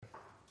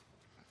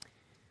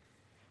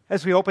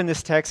As we open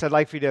this text, I'd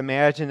like for you to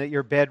imagine that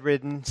you're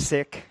bedridden,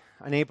 sick,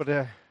 unable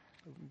to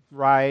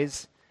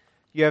rise.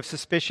 You have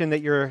suspicion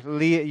that your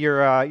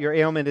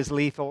ailment is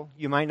lethal.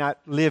 You might not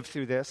live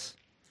through this.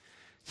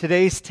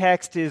 Today's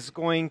text is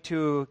going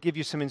to give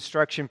you some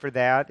instruction for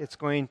that. It's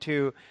going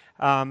to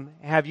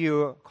have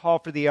you call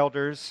for the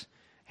elders,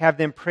 have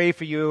them pray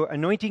for you,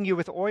 anointing you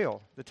with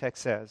oil, the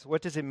text says.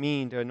 What does it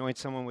mean to anoint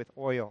someone with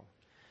oil?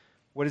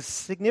 What is the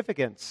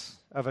significance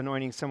of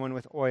anointing someone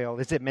with oil?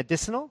 Is it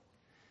medicinal?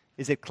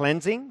 Is it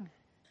cleansing?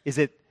 Is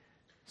it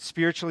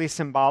spiritually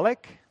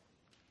symbolic?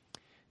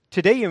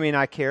 Today you may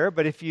not care,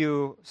 but if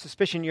you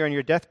suspicion you're on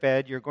your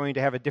deathbed, you're going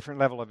to have a different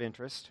level of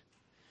interest.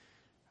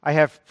 I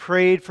have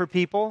prayed for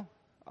people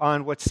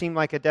on what seemed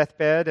like a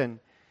deathbed, and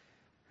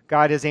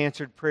God has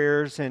answered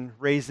prayers and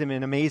raised them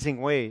in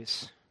amazing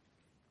ways.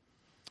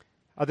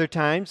 Other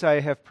times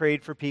I have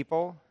prayed for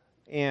people,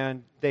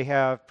 and they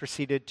have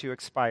proceeded to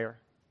expire.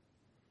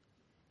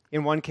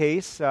 In one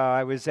case,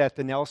 I was at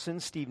the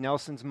Nelsons. Steve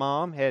Nelson's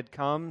mom had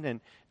come and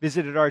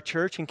visited our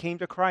church and came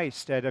to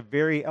Christ at a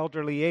very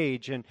elderly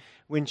age. And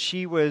when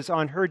she was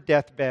on her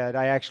deathbed,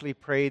 I actually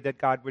prayed that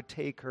God would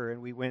take her.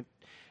 And we went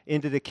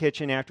into the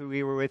kitchen after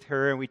we were with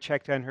her, and we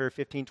checked on her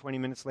 15, 20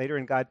 minutes later,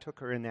 and God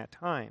took her in that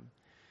time.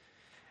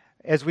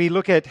 As we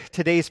look at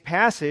today's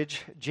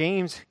passage,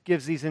 James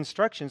gives these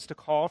instructions to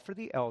call for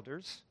the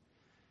elders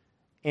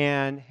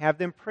and have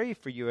them pray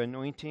for you,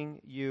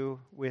 anointing you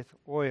with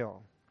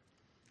oil.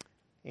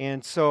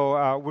 And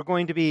so we're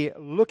going to be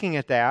looking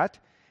at that.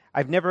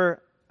 I've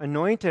never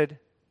anointed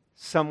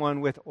someone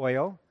with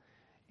oil,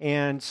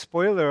 and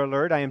spoiler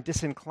alert, I am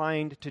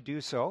disinclined to do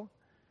so.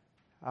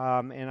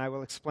 And I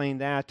will explain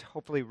that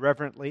hopefully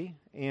reverently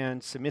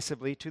and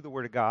submissively to the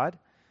Word of God.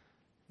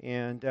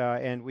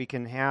 And we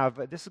can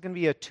have, this is going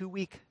to be a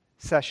 2-week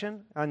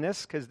session on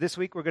this, because this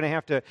week we're going to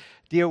have to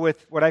deal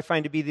with what I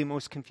find to be the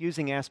most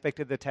confusing aspect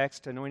of the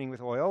text, anointing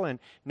with oil. And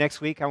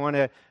next week I want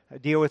to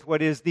deal with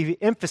what is the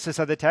emphasis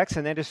of the text,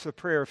 and that is the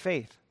prayer of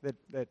faith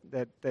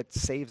that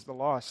saves the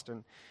lost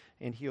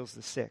and heals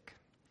the sick.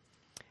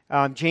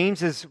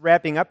 James is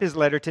wrapping up his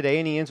letter today,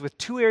 and he ends with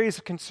 2 areas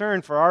of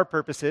concern for our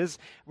purposes.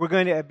 We're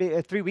going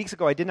to, 3 weeks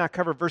ago, I did not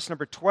cover verse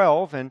number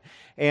 12,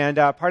 and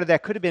part of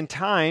that could have been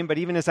time, but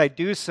even as I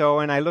do so,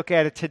 and I look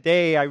at it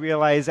today, I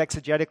realize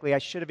exegetically I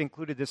should have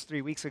included this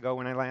 3 weeks ago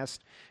when I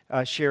last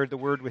shared the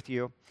word with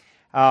you,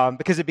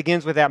 because it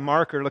begins with that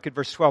marker. Look at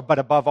verse 12, but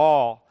above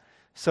all.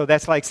 So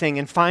that's like saying,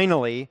 and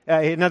finally,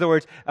 in other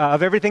words,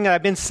 of everything that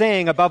I've been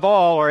saying, above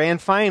all, or and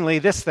finally,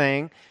 this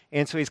thing.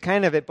 And so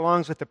it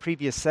belongs with the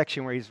previous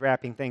section where he's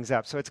wrapping things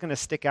up. So it's going to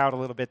stick out a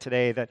little bit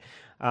today that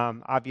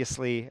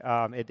obviously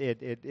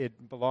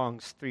it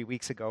belongs 3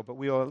 weeks ago, but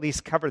we will at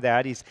least cover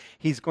that.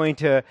 He's going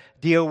to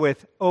deal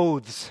with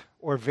oaths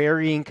or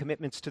varying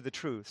commitments to the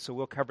truth. So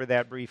we'll cover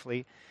that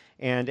briefly.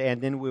 And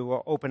then we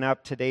will open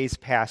up today's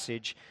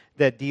passage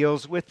that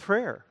deals with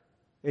prayer.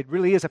 It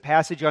really is a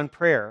passage on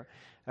prayer.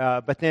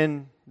 But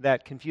then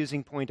that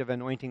confusing point of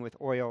anointing with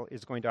oil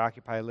is going to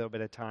occupy a little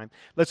bit of time.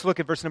 Let's look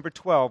at verse number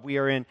 12. We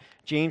are in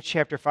James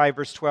chapter 5,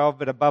 verse 12.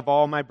 But above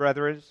all, my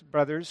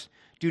brothers,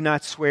 do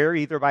not swear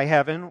either by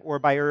heaven or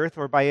by earth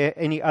or by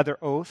any other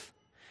oath.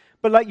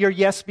 But let your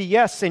yes be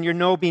yes and your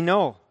no be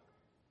no,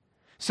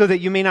 so that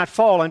you may not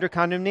fall under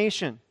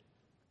condemnation.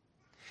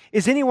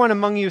 Is anyone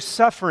among you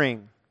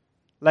suffering?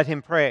 Let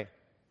him pray.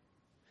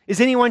 Is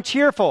anyone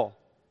cheerful?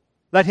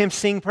 Let him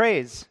sing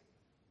praise.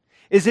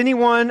 Is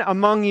anyone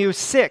among you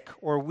sick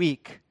or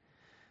weak?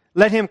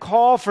 Let him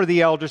call for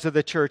the elders of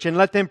the church and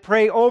let them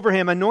pray over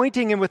him,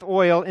 anointing him with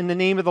oil in the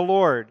name of the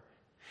Lord.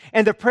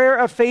 And the prayer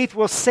of faith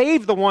will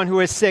save the one who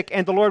is sick,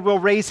 and the Lord will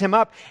raise him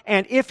up.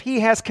 And if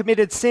he has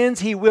committed sins,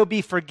 he will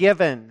be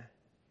forgiven.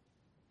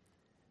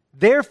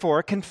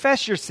 Therefore,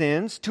 confess your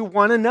sins to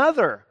one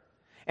another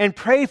and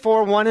pray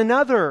for one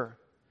another,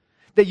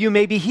 that you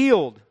may be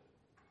healed.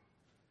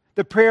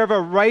 The prayer of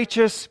a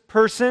righteous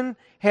person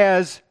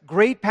has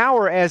great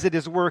power as it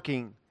is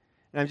working.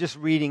 And I'm just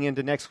reading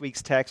into next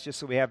week's text just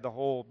so we have the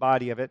whole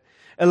body of it.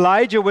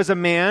 Elijah was a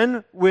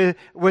man with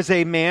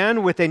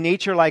a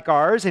nature like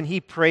ours, and he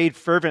prayed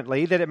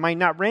fervently that it might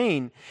not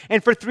rain.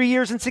 And for 3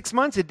 years and 6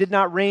 months it did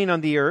not rain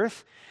on the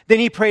earth. Then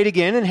he prayed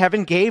again, and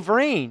heaven gave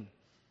rain,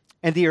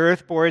 and the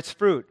earth bore its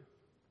fruit.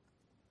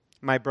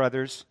 My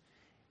brothers,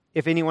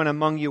 if anyone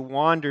among you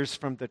wanders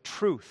from the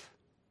truth,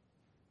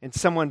 and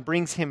someone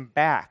brings him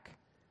back,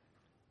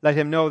 let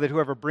him know that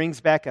whoever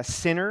brings back a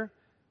sinner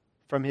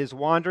from his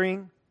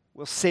wandering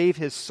will save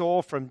his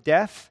soul from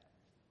death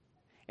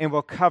and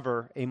will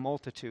cover a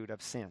multitude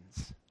of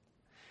sins.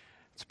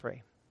 Let's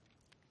pray.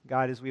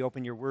 God, as we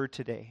open your word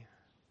today,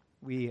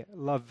 we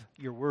love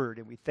your word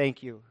and we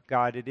thank you.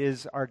 God, it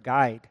is our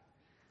guide.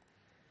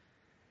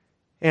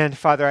 And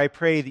Father, I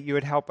pray that you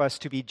would help us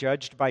to be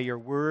judged by your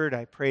word.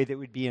 I pray that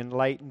we'd be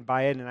enlightened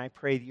by it, and I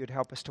pray that you'd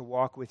help us to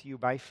walk with you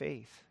by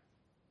faith.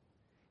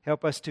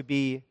 Help us to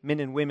be men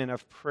and women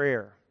of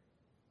prayer,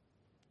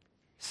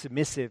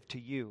 submissive to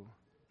you.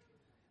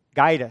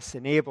 Guide us,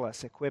 enable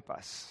us, equip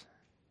us.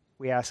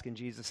 We ask in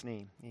Jesus'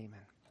 name,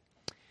 amen.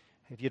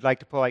 If you'd like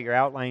to pull out your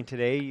outline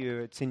today,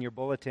 it's in your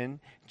bulletin.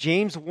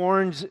 James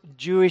warns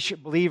Jewish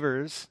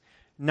believers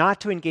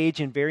not to engage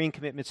in varying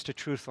commitments to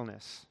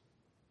truthfulness.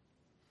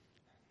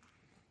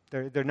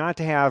 They're not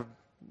to have,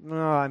 no,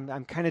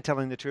 I'm kind of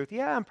telling the truth.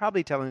 Yeah, I'm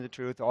probably telling the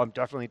truth. Oh, I'm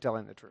definitely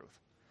telling the truth.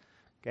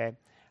 Okay?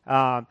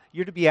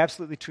 You're to be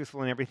absolutely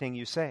truthful in everything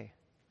you say.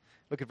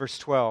 Look at verse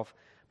 12.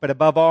 But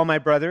above all, my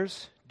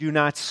brothers, do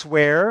not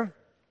swear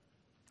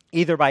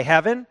either by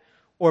heaven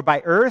or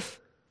by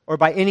earth or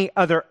by any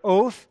other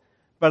oath,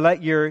 but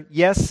let your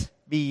yes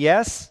be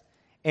yes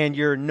and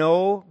your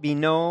no be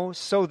no,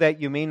 so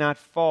that you may not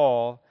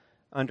fall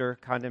under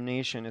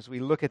condemnation. As we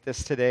look at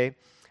this today,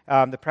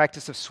 the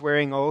practice of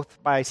swearing oath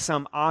by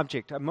some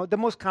object. The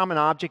most common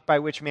object by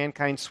which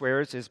mankind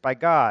swears is by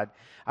God.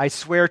 I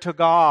swear to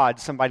God,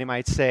 somebody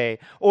might say.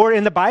 Or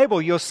in the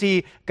Bible, you'll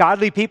see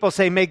godly people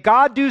say, may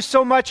God do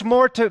so much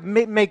more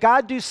may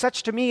God do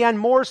such to me and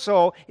more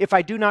so if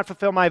I do not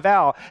fulfill my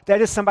vow.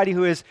 That is somebody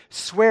who is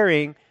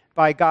swearing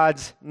by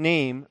God's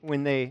name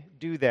when they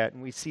do that.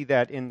 And we see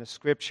that in the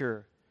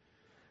Scripture.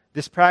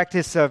 This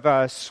practice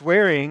of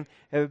swearing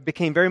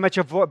became very much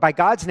by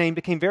God's name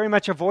became very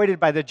much avoided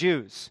by the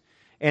Jews.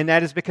 And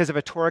that is because of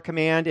a Torah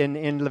command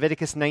in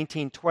Leviticus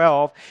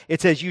 19:12.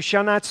 It says, you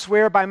shall not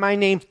swear by my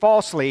name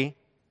falsely,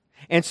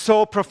 and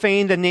so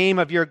profane the name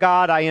of your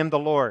God. I am the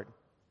Lord.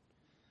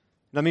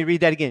 Let me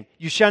read that again.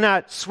 You shall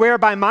not swear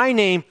by my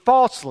name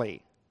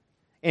falsely,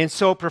 and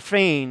so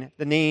profane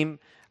the name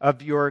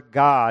of your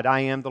God.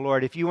 I am the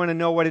Lord. If you want to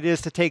know what it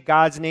is to take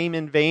God's name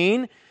in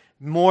vain,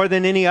 more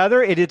than any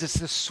other, it is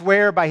to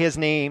swear by his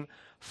name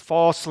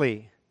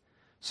falsely.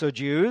 So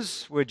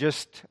Jews would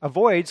just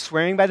avoid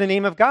swearing by the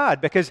name of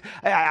God, because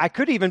I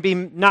could even be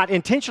not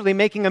intentionally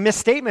making a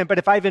misstatement, but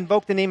if I've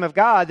invoked the name of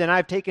God, then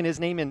I've taken his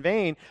name in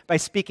vain by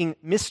speaking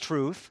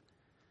mistruth.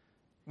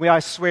 We are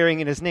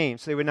swearing in his name,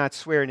 so they would not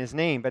swear in his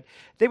name, but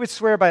they would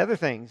swear by other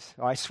things.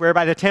 I swear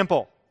by the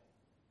temple.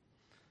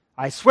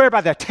 I swear by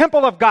the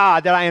temple of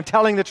God that I am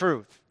telling the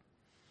truth.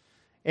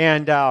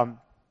 And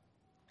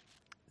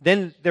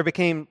then there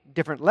became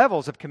different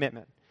levels of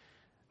commitment.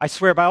 I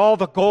swear by all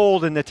the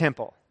gold in the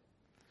temple.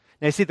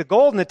 Now, you see, the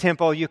gold in the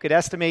temple, you could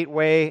estimate,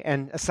 weigh,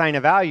 and assign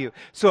a value.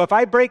 So if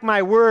I break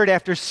my word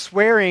after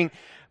swearing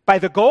by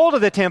the gold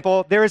of the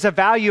temple, there is a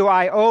value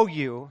I owe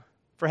you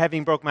for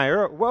having broke my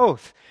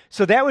oath.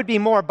 So that would be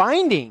more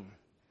binding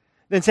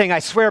than saying I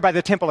swear by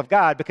the temple of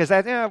God, because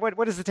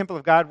what is the temple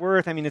of God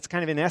worth? I mean, it's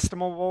kind of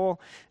inestimable.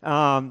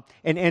 And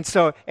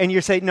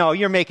you're saying, no,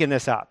 you're making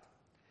this up.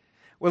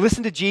 Well,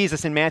 listen to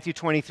Jesus in Matthew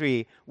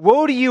 23.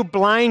 Woe to you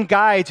blind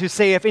guides who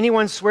say, if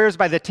anyone swears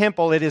by the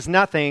temple, it is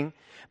nothing.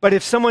 But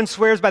if someone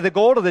swears by the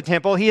gold of the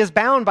temple, he is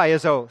bound by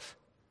his oath.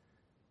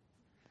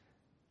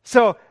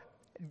 So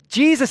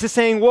Jesus is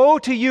saying, woe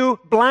to you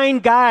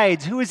blind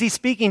guides. Who is he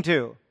speaking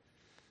to?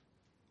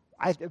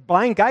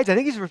 Blind guides, I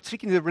think he's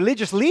speaking to the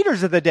religious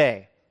leaders of the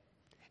day.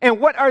 And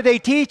what are they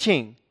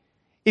teaching?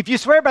 If you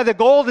swear by the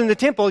gold in the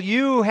temple,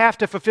 you have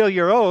to fulfill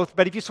your oath.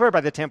 But if you swear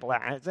by the temple,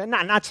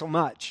 not so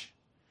much.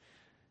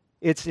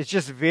 It's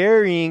just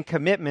varying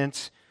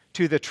commitments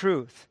to the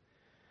truth.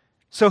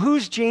 So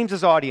who's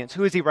James's audience?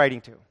 Who is he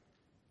writing to?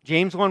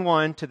 James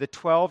 1:1, to the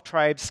 12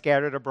 tribes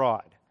scattered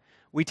abroad.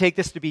 We take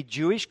this to be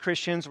Jewish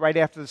Christians right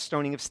after the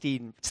stoning of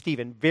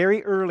Stephen,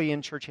 very early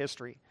in church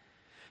history.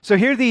 So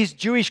here these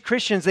Jewish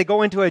Christians, they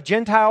go into a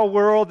Gentile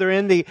world, they're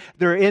in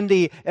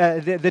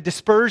the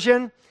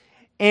dispersion,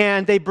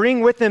 and they bring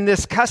with them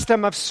this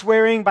custom of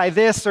swearing by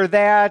this or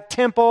that,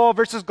 temple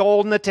versus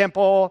gold in the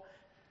temple.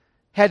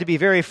 Had to be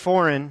very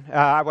foreign.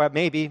 Well,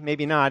 maybe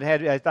not.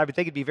 I would think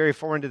it'd be very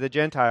foreign to the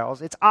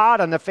Gentiles. It's odd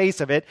on the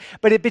face of it,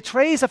 but it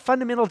betrays a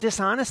fundamental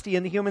dishonesty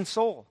in the human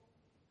soul.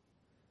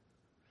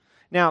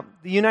 Now,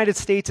 the United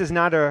States is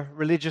not a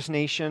religious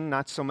nation,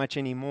 not so much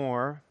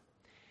anymore.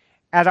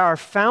 At our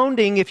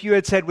founding, if you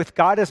had said, with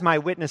God as my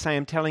witness, I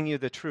am telling you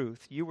the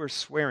truth, you were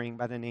swearing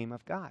by the name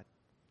of God.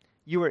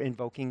 You were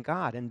invoking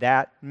God, and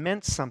that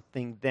meant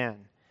something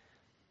then.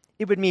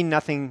 It would mean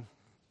nothing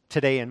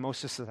today in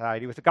most of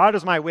society. With God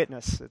as my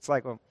witness, it's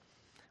like, well,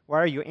 why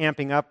are you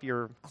amping up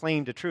your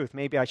claim to truth?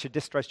 Maybe I should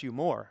distrust you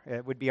more.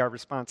 It would be our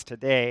response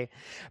today.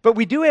 But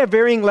we do have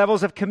varying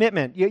levels of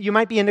commitment. You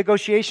might be in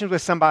negotiations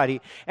with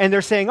somebody, and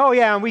they're saying, oh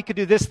yeah, and we could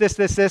do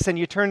this, and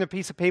you turn the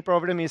piece of paper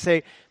over to them and you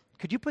say,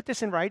 could you put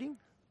this in writing?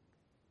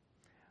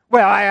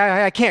 Well,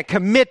 I can't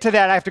commit to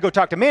that. I have to go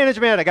talk to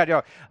management. I got to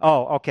go,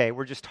 oh, okay,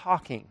 we're just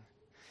talking.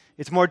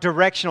 It's more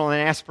directional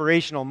and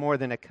aspirational more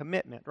than a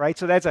commitment, right?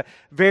 So that's a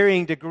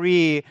varying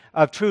degree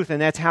of truth,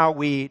 and that's how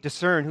we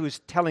discern who's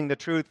telling the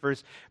truth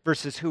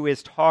versus who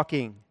is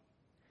talking.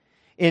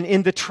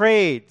 In the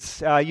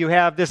trades, you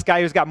have this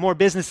guy who's got more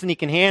business than he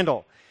can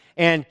handle,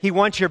 and he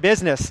wants your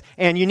business,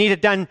 and you need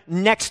it done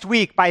next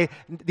week, by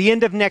the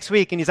end of next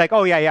week, and he's like,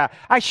 oh, yeah,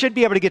 I should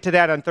be able to get to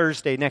that on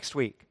Thursday next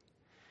week.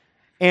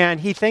 And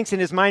he thinks in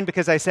his mind,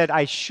 because I said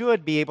I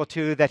should be able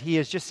to, that he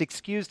has just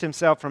excused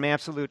himself from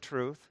absolute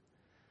truth.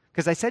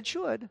 Because I said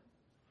should.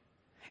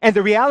 And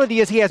the reality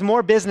is he has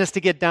more business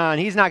to get done.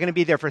 He's not going to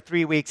be there for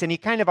 3 weeks, and he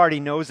kind of already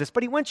knows this,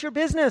 but he wants your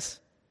business.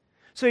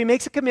 So he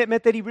makes a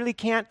commitment that he really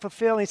can't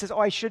fulfill, and he says, oh,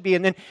 I should be.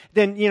 And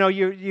then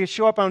you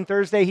show up on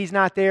Thursday, he's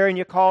not there, and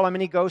you call him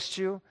and he ghosts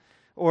you.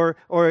 Or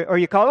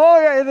you call,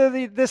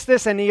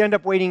 this, and you end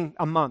up waiting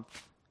a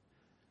month.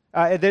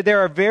 There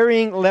are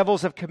varying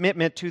levels of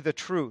commitment to the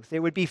truth. It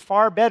would be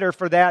far better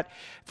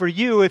for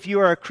you if you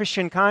are a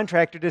Christian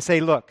contractor to say,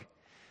 look,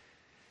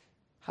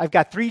 I've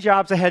got 3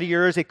 jobs ahead of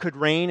yours. It could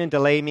rain and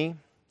delay me.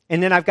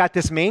 And then I've got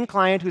this main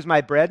client who's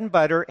my bread and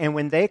butter, and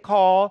when they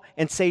call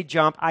and say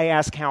jump, I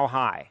ask how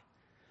high.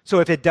 So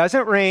if it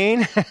doesn't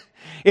rain,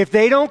 if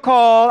they don't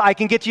call, I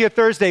can get to you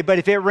Thursday. But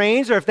if it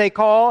rains or if they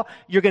call,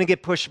 you're going to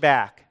get pushed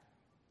back.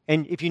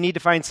 And if you need to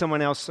find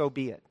someone else, so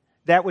be it.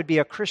 That would be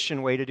a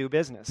Christian way to do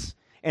business.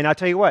 And I'll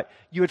tell you what,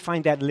 you would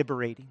find that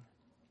liberating.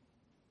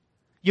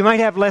 You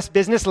might have less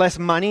business, less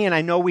money, and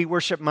I know we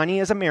worship money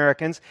as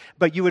Americans,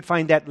 but you would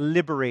find that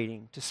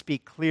liberating to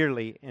speak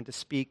clearly and to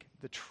speak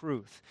the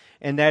truth.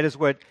 And that is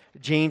what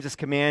James is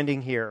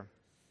commanding here.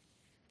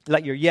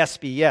 Let your yes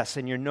be yes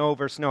and your no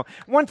versus no.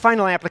 One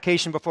final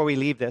application before we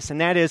leave this, and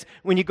that is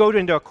when you go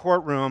into a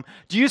courtroom,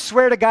 do you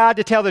swear to God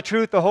to tell the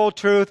truth, the whole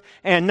truth,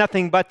 and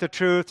nothing but the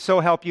truth, so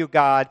help you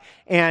God?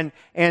 And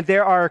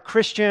there are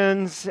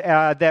Christians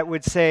that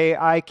would say,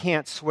 I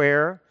can't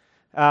swear,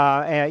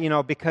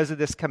 because of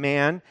this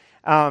command,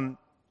 and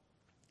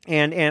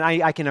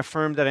I can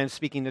affirm that I'm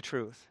speaking the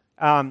truth.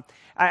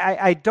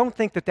 I don't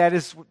think that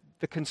is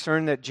the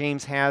concern that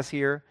James has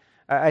here.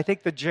 I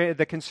think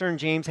the concern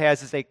James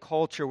has is a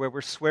culture where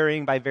we're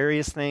swearing by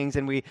various things,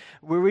 and we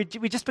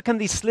just become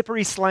these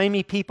slippery,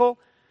 slimy people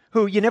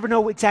who you never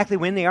know exactly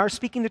when they are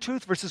speaking the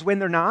truth versus when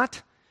they're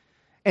not.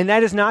 And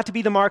that is not to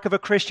be the mark of a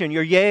Christian.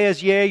 Your yea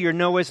is yea, your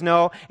no is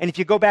no. And if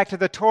you go back to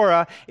the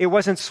Torah, it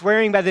wasn't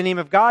swearing by the name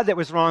of God that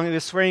was wrong. It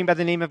was swearing by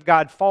the name of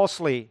God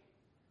falsely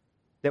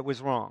that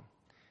was wrong.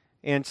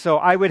 And so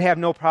I would have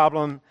no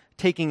problem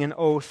taking an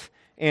oath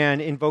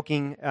and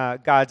invoking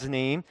God's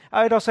name.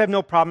 I'd also have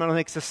no problem. I don't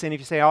think it's a sin if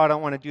you say, I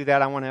don't want to do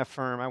that. I want to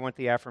affirm. I want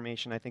the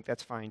affirmation. I think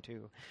that's fine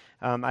too.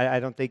 I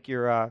don't think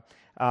you're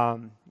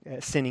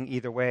sinning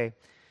either way.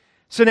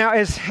 So now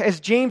as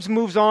James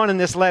moves on in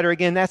this letter,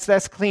 again,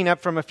 that's clean up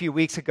from a few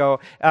weeks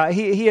ago.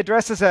 He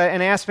addresses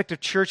an aspect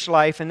of church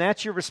life, and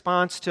that's your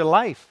response to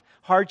life,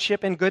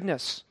 hardship and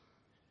goodness.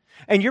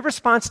 And your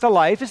response to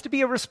life is to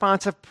be a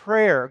response of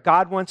prayer.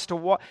 God wants to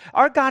walk.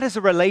 Our God is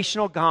a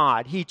relational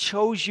God. He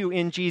chose you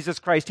in Jesus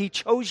Christ. He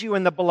chose you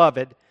in the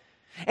beloved.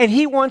 And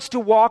He wants to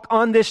walk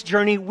on this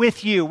journey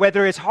with you,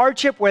 whether it's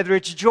hardship, whether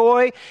it's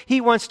joy.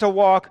 He wants to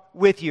walk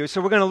with you.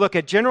 So we're going to look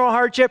at general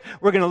hardship,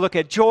 we're going to look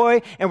at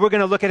joy, and we're going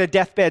to look at a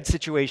deathbed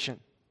situation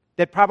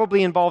that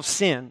probably involves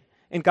sin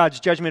and God's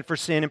judgment for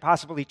sin and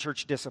possibly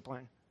church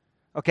discipline.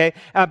 Okay?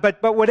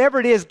 But whatever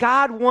it is,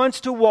 God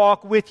wants to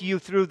walk with you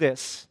through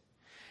this.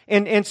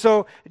 And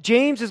so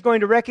James is going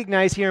to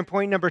recognize here in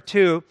point number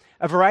 2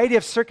 a variety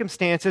of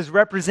circumstances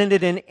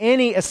represented in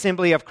any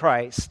assembly of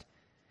Christ.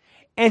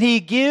 And he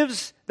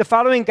gives the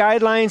following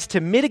guidelines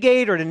to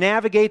mitigate or to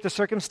navigate the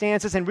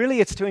circumstances, and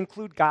really it's to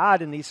include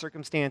God in these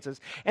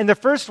circumstances. And the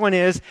first one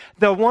is,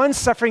 the one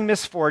suffering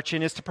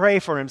misfortune is to pray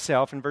for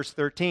himself in verse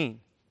 13.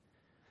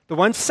 The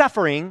one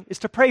suffering is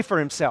to pray for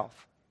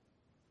himself.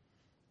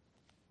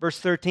 Verse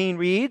 13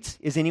 reads,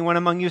 is anyone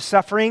among you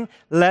suffering?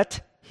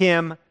 Let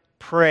him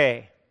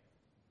pray.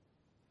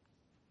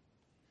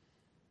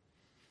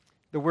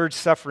 The word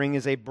suffering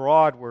is a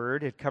broad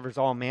word. It covers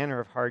all manner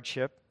of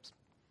hardships.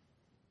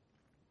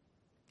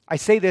 I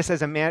say this as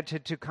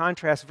to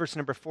contrast verse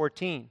number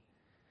 14.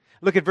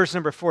 Look at verse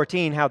number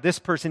 14, how this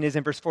person is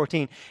in verse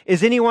 14.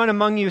 Is anyone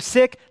among you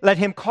sick? Let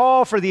him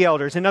call for the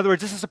elders. In other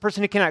words, this is a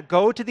person who cannot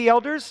go to the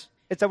elders.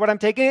 Is that what I'm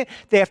taking it?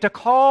 They have to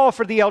call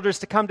for the elders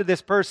to come to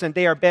this person.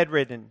 They are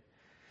bedridden.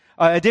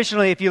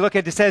 Additionally, if you look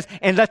at it, it says,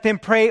 and let them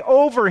pray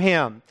over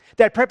him.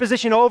 That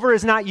preposition over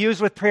is not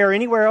used with prayer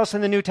anywhere else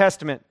in the New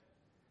Testament.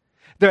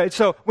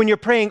 So when you're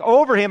praying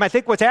over him, I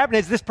think what's happening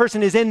is this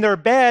person is in their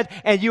bed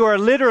and you are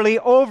literally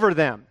over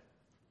them,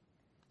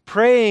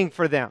 praying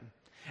for them.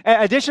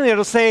 Additionally,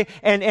 it'll say,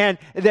 and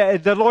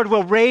the Lord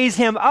will raise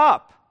him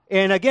up.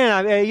 And again,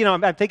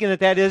 I'm thinking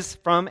that is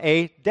from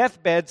a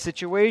deathbed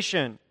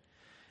situation.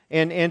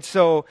 And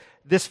so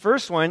this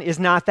first one is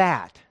not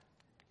that.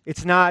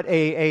 It's not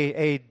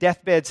a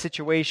deathbed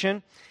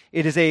situation.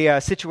 It is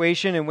a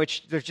situation in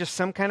which there's just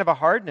some kind of a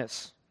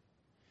hardness.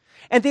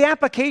 And the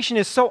application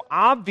is so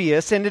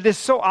obvious, and it is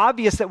so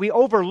obvious that we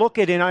overlook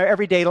it in our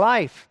everyday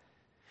life.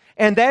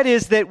 And that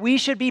is that we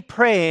should be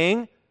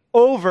praying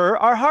over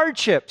our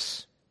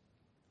hardships.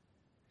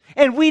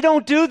 And we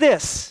don't do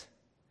this.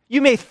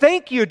 You may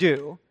think you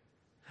do,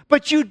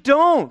 but you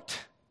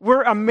don't.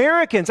 We're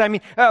Americans. I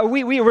mean,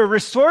 we're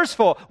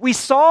resourceful. We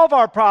solve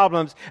our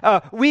problems.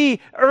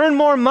 We earn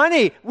more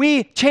money.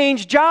 We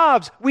change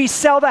jobs. We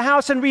sell the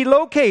house and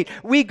relocate.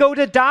 We go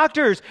to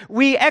doctors.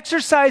 We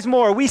exercise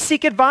more. We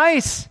seek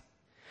advice.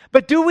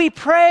 But do we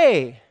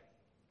pray?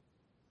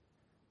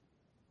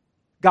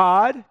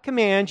 God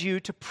commands you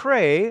to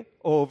pray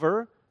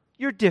over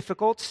your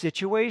difficult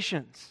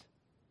situations.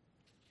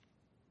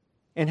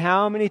 And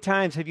how many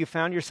times have you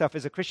found yourself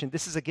as a Christian,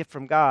 this is a gift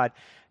from God,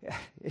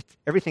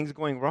 everything's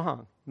going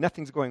wrong,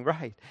 nothing's going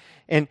right.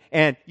 And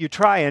you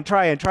try and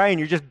try and try, and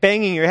you're just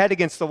banging your head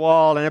against the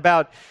wall, and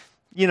about,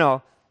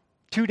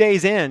 2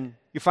 days in,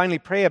 you finally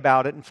pray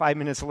about it, and 5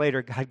 minutes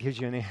later, God gives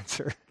you an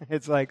answer.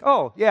 It's like,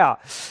 oh, yeah,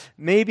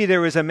 maybe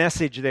there was a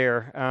message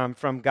there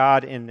from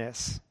God in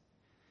this.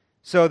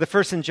 So the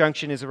first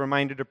injunction is a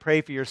reminder to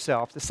pray for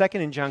yourself. The second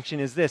injunction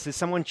is this. Is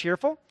someone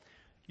cheerful?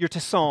 You're to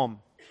psalm.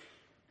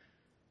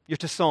 You're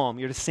to psalm.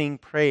 You're to sing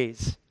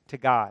praise to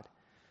God.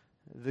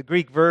 The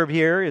Greek verb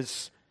here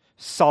is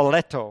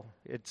psalleto.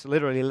 It's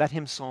literally let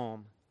him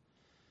psalm.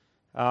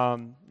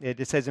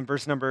 It says in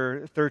verse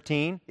number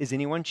 13, is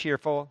anyone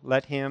cheerful?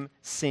 Let him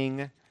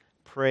sing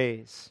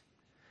praise.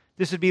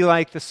 This would be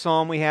like the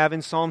psalm we have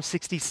in Psalm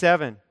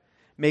 67.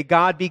 May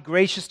God be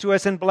gracious to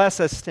us and bless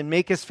us and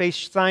make his face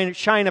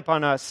shine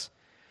upon us,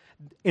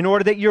 in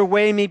order that your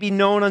way may be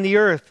known on the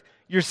earth,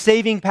 your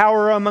saving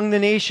power among the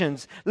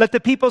nations. Let the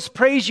peoples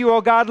praise you, O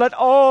God. Let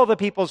all the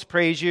peoples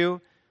praise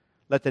you.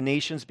 Let the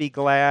nations be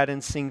glad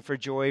and sing for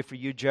joy, for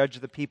you judge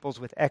the peoples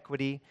with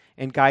equity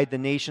and guide the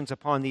nations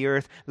upon the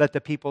earth. Let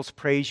the peoples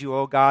praise you,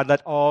 O God.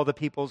 Let all the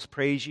peoples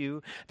praise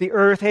you. The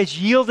earth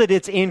has yielded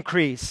its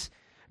increase.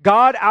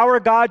 God, our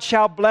God,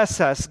 shall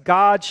bless us.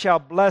 God shall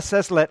bless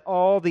us. Let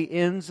all the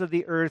ends of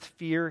the earth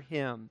fear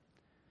him.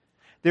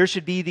 There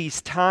should be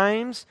these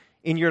times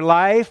in your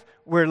life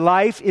where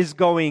life is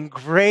going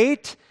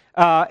great.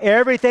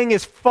 Everything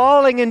is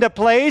falling into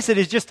place. It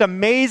is just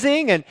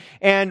amazing.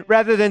 And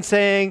rather than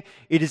saying,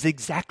 it is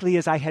exactly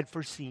as I had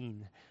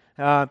foreseen.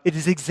 It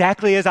is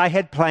exactly as I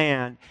had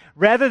planned.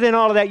 Rather than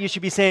all of that, you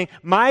should be saying,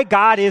 my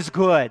God is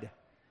good.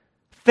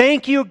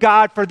 Thank you,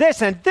 God, for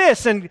this and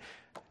this. And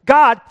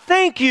God,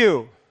 thank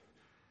you.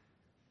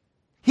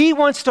 He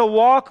wants to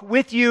walk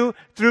with you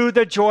through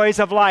the joys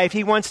of life.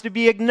 He wants to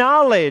be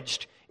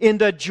acknowledged in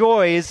the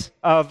joys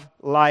of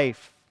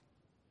life.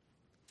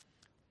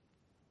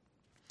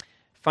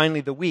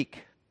 Finally, the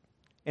weak.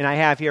 And I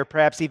have here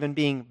perhaps even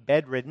being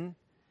bedridden.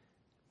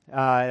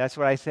 That's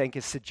what I think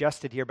is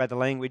suggested here by the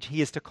language.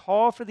 He is to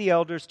call for the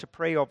elders to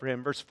pray over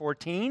him. Verse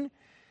 14.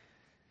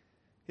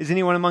 Is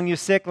anyone among you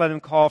sick? Let him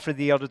call for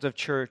the elders of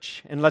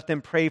church, and let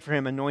them pray for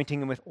him,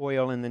 anointing him with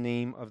oil in the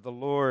name of the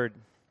Lord.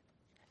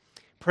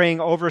 Praying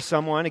over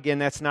someone, again,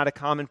 that's not a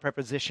common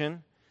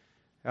preposition.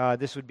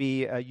 This would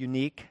be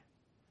unique.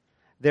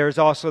 There's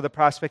also the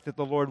prospect that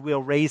the Lord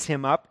will raise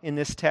him up in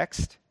this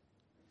text,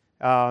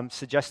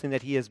 suggesting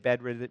that he is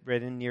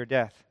bedridden near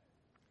death.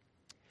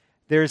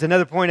 There's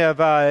another point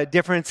of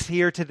difference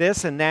here to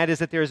this, and that is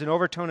that there is an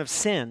overtone of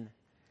sin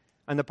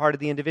on the part of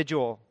the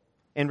individual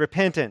and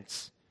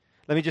repentance.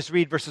 Let me just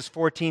read verses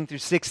 14 through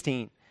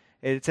 16.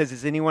 It says,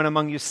 is anyone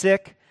among you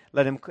sick?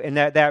 Let him, and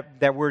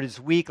that word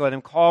is weak. Let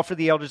him call for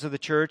the elders of the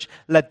church.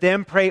 Let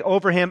them pray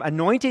over him,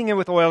 anointing him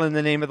with oil in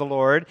the name of the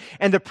Lord.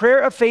 And the prayer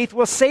of faith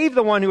will save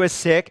the one who is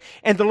sick,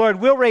 and the Lord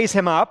will raise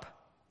him up.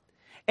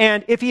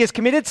 And if he has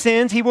committed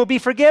sins, he will be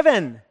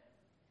forgiven.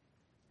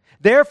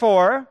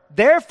 Therefore,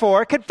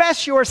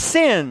 confess your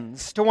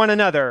sins to one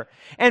another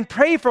and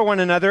pray for one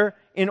another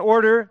in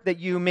order that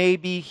you may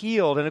be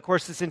healed. And of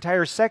course, this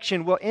entire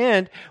section will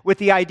end with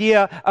the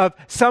idea of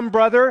some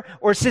brother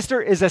or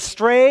sister is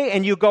astray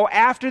and you go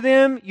after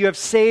them. You have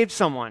saved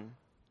someone.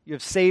 You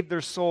have saved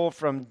their soul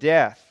from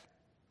death.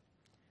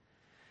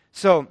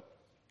 So,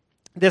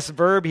 this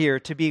verb here,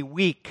 to be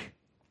weak,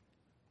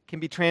 can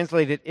be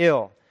translated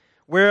ill.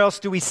 Where else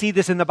do we see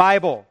this in the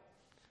Bible?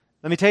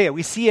 Let me tell you,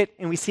 we see it,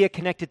 and we see it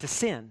connected to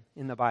sin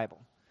in the Bible.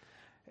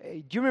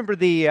 Do you remember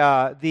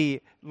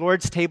the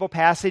Lord's table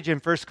passage in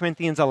 1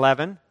 Corinthians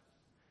 11?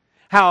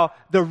 How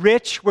the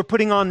rich were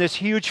putting on this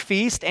huge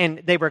feast,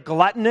 and they were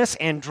gluttonous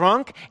and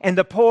drunk, and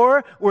the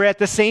poor were at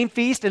the same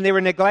feast, and they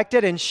were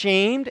neglected and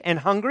shamed and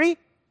hungry?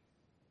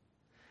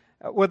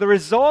 Well, the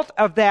result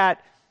of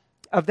that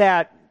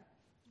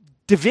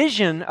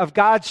division of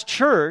God's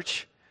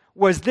church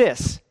was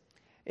this.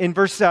 In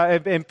 1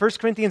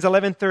 Corinthians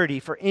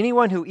 11:30, for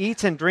anyone who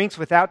eats and drinks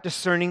without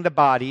discerning the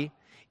body,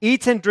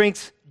 eats and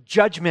drinks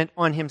judgment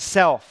on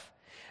himself.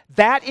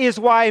 That is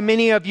why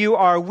many of you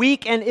are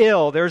weak and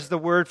ill. There's the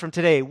word from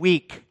today,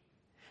 weak.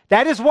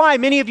 That is why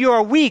many of you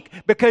are weak,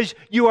 because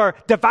you are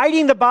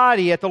dividing the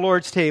body at the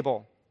Lord's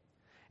table.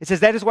 It says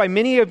that is why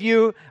many of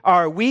you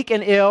are weak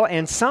and ill,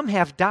 and some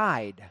have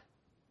died.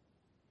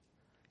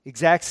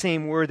 Exact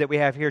same word that we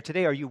have here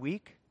today. Are you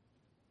weak?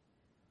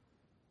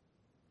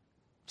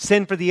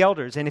 Sin for the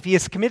elders. And if he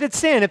has committed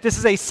sin, if this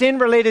is a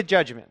sin-related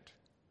judgment,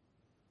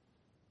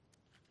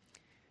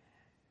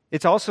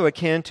 it's also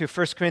akin to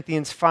 1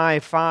 Corinthians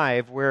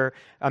 5:5, where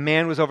a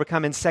man was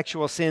overcome in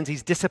sexual sins.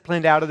 He's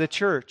disciplined out of the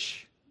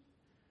church.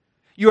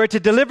 You are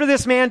to deliver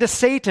this man to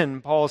Satan,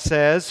 Paul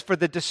says, for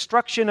the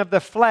destruction of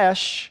the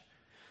flesh,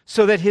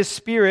 so that his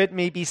spirit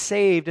may be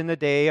saved in the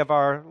day of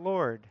our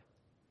Lord.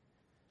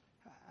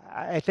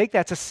 I think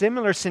that's a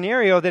similar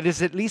scenario that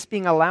is at least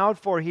being allowed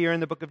for here in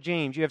the book of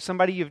James. You have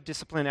somebody you've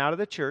disciplined out of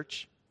the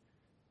church.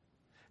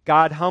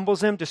 God humbles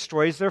them,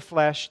 destroys their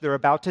flesh. They're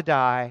about to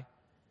die.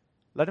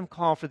 Let him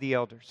call for the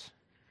elders.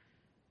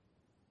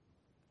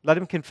 Let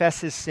him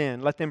confess his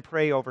sin. Let them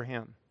pray over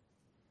him.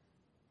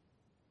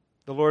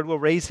 The Lord will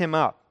raise him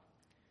up.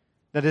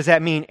 Now, does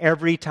that mean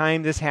every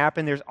time this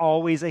happens, there's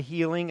always a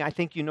healing? I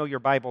think you know your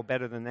Bible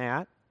better than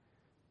that.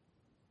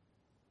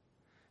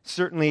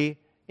 Certainly,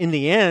 in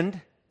the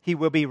end, he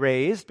will be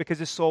raised because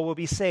his soul will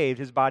be saved.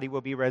 His body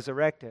will be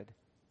resurrected.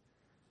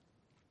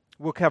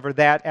 We'll cover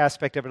that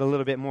aspect of it a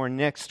little bit more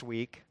next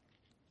week.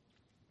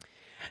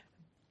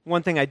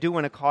 One thing I do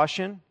want to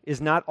caution is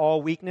not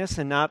all weakness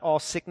and not all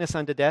sickness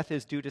unto death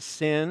is due to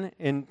sin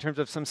in terms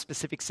of some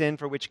specific sin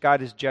for which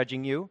God is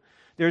judging you.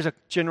 There's a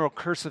general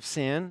curse of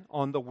sin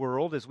on the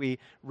world, as we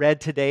read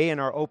today in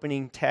our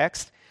opening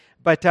text.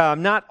 But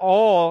not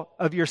all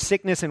of your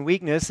sickness and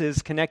weakness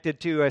is connected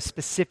to a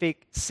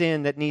specific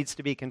sin that needs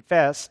to be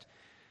confessed.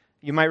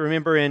 You might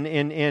remember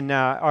in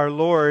our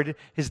Lord,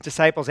 his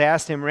disciples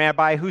asked him,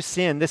 Rabbi, who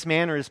sinned, this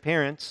man or his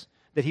parents,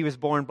 that he was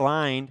born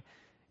blind?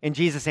 And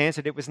Jesus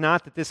answered, it was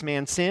not that this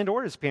man sinned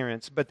or his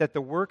parents, but that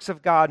the works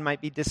of God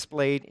might be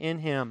displayed in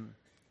him.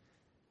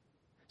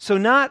 So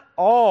not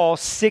all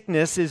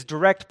sickness is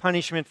direct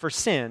punishment for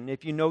sin.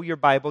 If you know your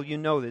Bible, you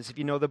know this. If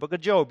you know the book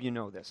of Job, you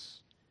know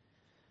this.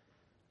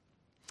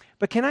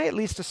 But can I at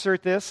least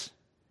assert this?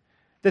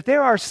 That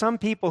there are some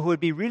people who would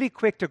be really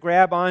quick to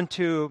grab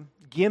onto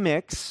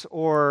gimmicks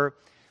or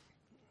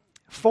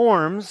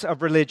forms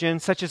of religion,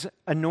 such as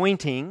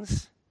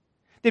anointings.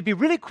 They'd be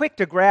really quick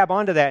to grab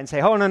onto that and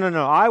say, oh,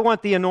 no, I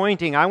want the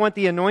anointing. I want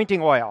the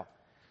anointing oil.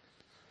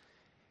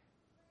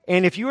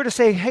 And if you were to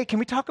say, hey, can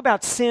we talk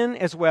about sin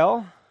as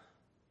well?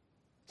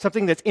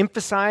 Something that's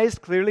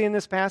emphasized clearly in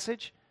this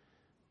passage,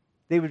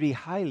 they would be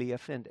highly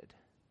offended.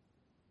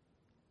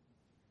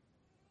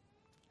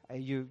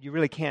 You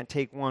really can't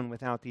take one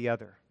without the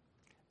other.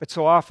 But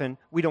so often,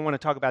 we don't want to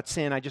talk about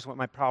sin. I just want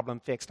my problem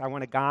fixed. I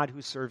want a God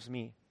who serves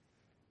me.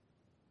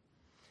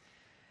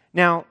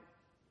 Now,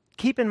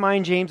 keep in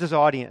mind James's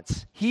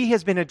audience. He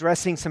has been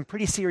addressing some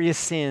pretty serious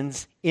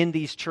sins in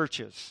these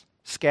churches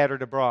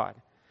scattered abroad.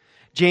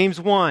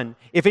 James 1,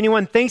 if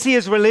anyone thinks he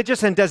is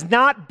religious and does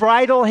not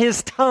bridle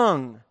his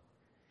tongue,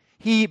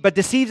 but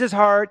deceives his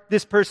heart,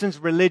 this person's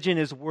religion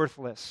is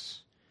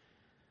worthless.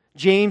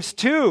 James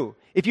 2,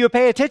 if you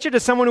pay attention to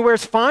someone who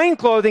wears fine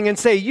clothing and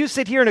say, you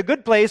sit here in a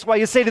good place while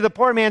you say to the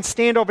poor man,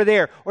 stand over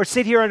there, or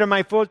sit here under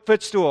my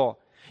footstool,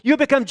 you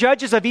become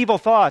judges of evil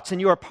thoughts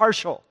and you are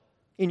partial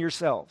in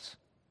yourselves.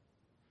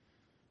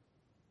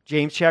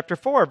 James chapter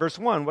 4, verse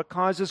 1, what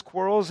causes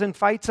quarrels and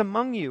fights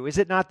among you? Is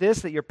it not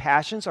this, that your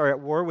passions are at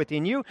war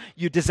within you?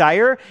 You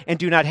desire and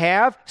do not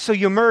have, so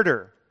you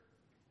murder.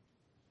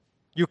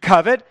 You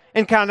covet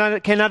and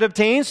cannot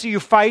obtain, so you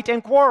fight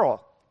and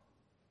quarrel.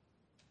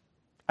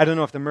 I don't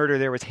know if the murder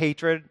there was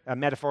hatred, a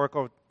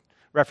metaphorical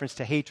reference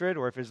to hatred,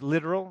 or if it's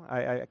literal.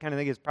 I kind of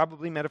think it's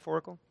probably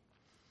metaphorical.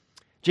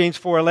 James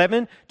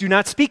 4:11, do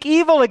not speak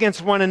evil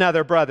against one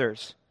another,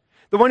 brothers.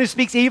 The one who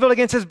speaks evil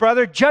against his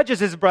brother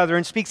judges his brother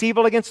and speaks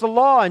evil against the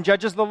law and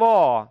judges the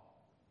law.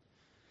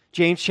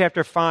 James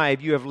chapter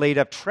 5, you have laid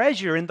up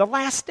treasure in the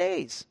last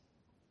days.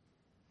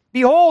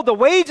 Behold, the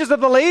wages of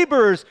the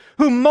laborers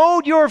who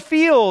mowed your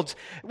fields,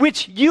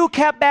 which you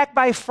kept back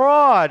by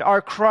fraud,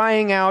 are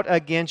crying out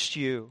against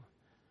you.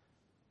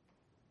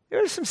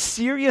 There are some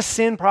serious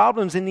sin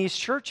problems in these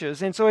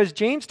churches. And so as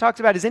James talks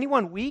about, is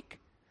anyone weak?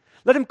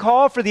 Let him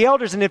call for the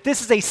elders. And if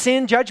this is a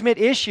sin judgment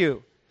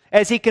issue,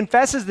 as he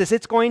confesses this,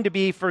 it's going to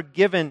be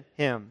forgiven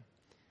him.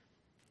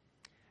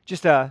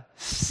 Just a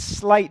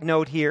slight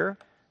note here.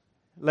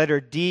 Letter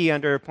D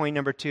under point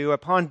number 2.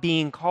 Upon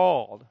being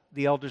called,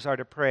 the elders are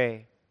to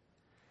pray,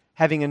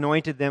 having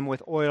anointed them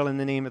with oil in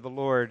the name of the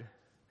Lord.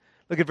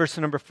 Look at verse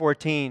number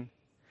 14.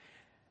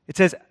 It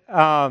says,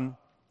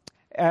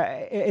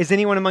 is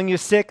anyone among you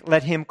sick?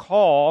 Let him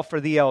call for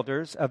the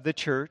elders of the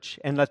church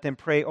and let them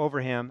pray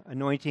over him,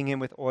 anointing him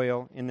with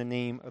oil in the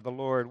name of the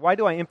Lord. Why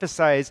do I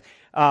emphasize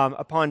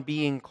upon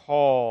being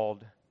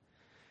called?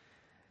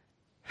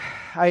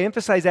 I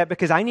emphasize that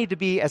because I need to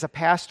be, as a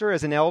pastor,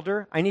 as an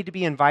elder, I need to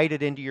be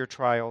invited into your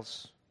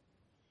trials.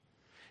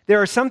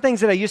 There are some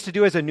things that I used to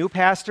do as a new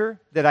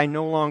pastor that I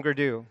no longer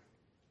do.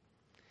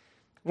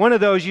 One of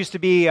those used to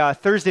be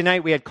Thursday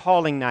night, we had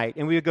calling night,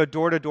 and we would go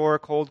door to door,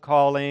 cold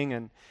calling,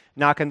 and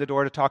knock on the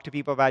door to talk to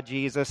people about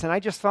Jesus. And I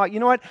just thought, you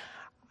know what?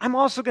 I'm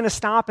also going to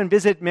stop and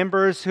visit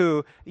members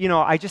who,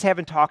 I just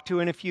haven't talked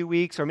to in a few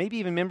weeks, or maybe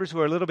even members who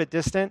are a little bit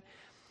distant.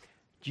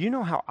 Do you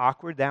know how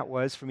awkward that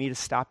was for me to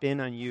stop in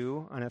on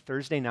you on a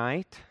Thursday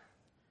night?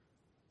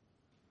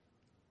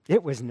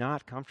 It was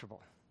not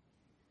comfortable.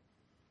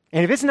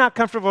 And if it's not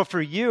comfortable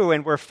for you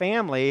and we're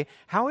family,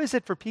 how is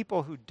it for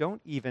people who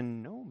don't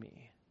even know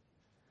me?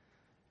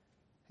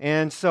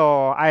 And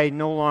so I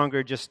no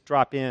longer just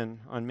drop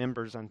in on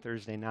members on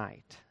Thursday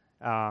night.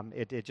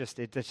 It's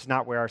just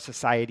not where our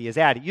society is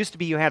at. It used to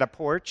be you had a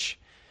porch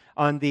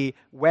on the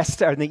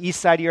west or on the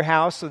east side of your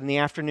house. So in the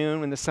afternoon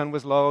when the sun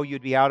was low,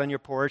 you'd be out on your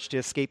porch to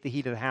escape the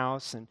heat of the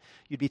house, and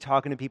you'd be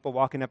talking to people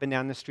walking up and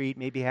down the street.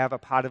 Maybe have a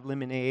pot of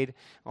lemonade.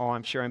 Oh,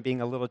 I'm sure I'm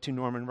being a little too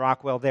Norman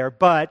Rockwell there,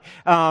 but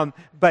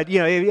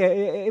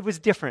it was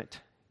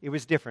different. It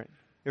was different.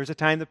 There was a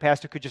time the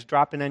pastor could just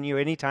drop in on you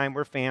anytime.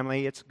 We're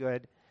family. It's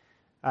good.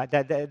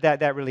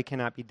 That really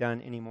cannot be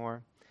done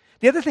anymore.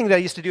 The other thing that I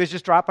used to do is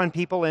just drop on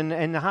people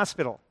in the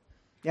hospital.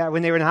 Yeah,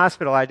 when they were in the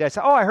hospital, I'd say,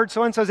 oh, I heard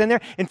so-and-so's in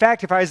there. In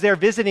fact, if I was there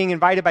visiting,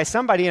 invited by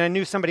somebody, and I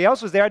knew somebody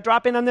else was there, I'd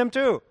drop in on them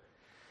too.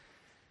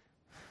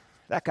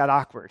 That got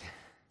awkward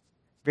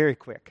very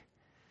quick.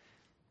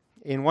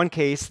 In one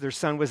case, their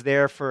son was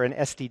there for an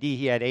STD.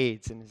 He had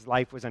AIDS, and his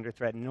life was under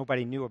threat, and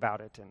nobody knew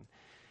about it, and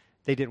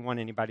they didn't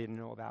want anybody to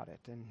know about it.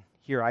 And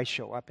here I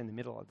show up in the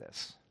middle of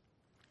this.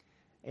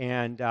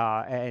 And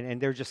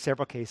there are just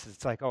several cases.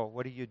 It's like, oh,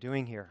 what are you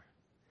doing here?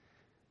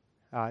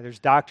 There's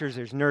doctors,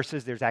 there's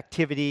nurses, there's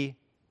activity,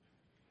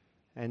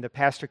 and the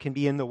pastor can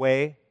be in the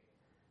way.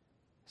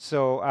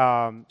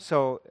 So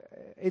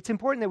it's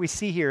important that we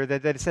see here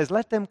that it says,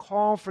 let them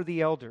call for the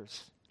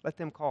elders. Let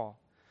them call.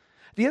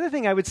 The other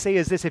thing I would say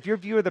is this: if your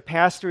view of the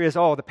pastor is,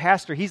 oh, the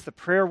pastor, he's the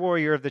prayer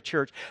warrior of the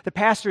church. The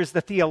pastor is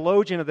the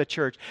theologian of the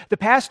church. The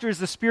pastor is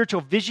the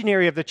spiritual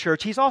visionary of the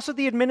church. He's also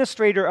the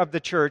administrator of the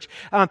church.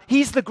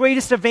 He's the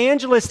greatest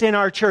evangelist in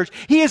our church.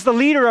 He is the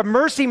leader of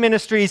mercy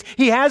ministries.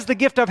 He has the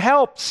gift of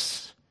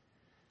helps.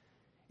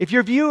 If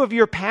your view of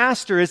your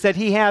pastor is that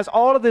he has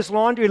all of this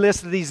laundry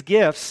list of these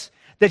gifts,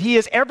 that he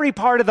is every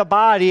part of the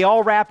body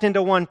all wrapped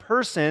into one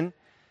person,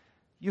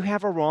 you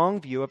have a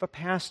wrong view of a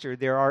pastor.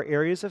 There are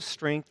areas of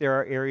strength. There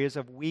are areas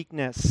of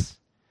weakness.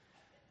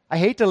 I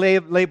hate to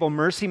label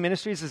mercy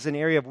ministries as an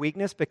area of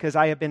weakness because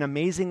I have been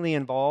amazingly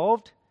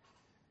involved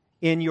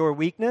in your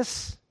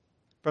weakness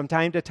from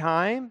time to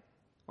time,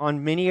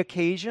 on many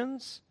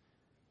occasions,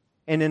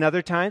 and in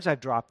other times I've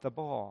dropped the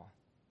ball.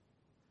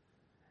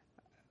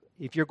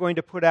 If you're going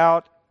to put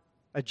out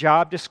a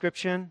job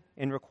description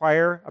and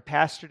require a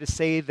pastor to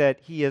say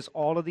that he is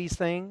all of these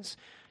things,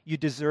 you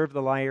deserve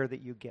the liar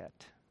that you get.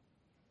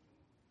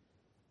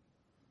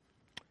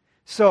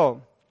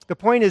 So, the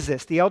point is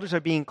this: the elders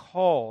are being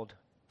called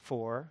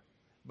for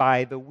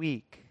by the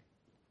weak.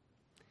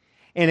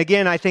 And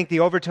again, I think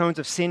the overtones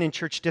of sin and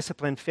church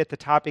discipline fit the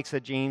topics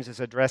that James is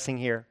addressing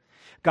here.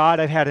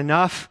 God, I've had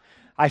enough.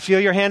 I feel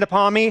your hand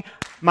upon me.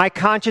 My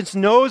conscience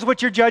knows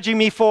what you're judging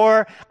me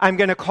for. I'm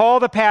going to call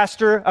the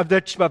pastor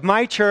of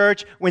my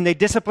church when they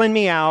discipline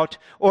me out,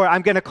 or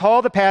I'm going to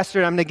call the pastor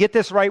and I'm going to get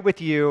this right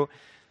with you.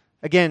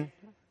 Again,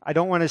 I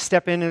don't want to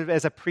step in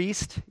as a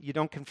priest. You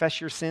don't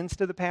confess your sins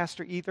to the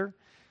pastor either.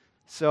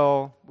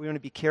 So we want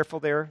to be careful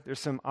there. There's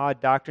some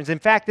odd doctrines. In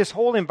fact, this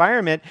whole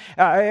environment,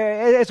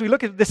 as we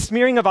look at the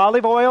smearing of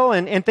olive oil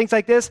and things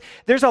like this,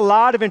 there's a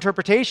lot of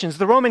interpretations.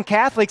 The Roman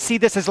Catholics see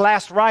this as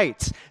last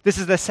rites. This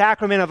is the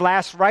sacrament of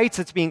last rites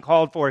that's being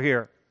called for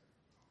here.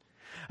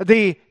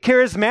 The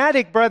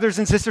charismatic brothers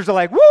and sisters are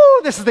like,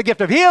 woo, this is the gift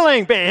of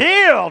healing, be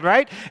healed,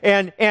 right?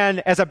 And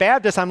as a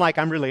Baptist, I'm like,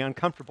 I'm really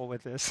uncomfortable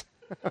with this.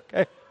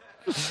 Okay?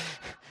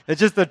 It's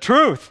just the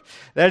truth.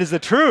 That is the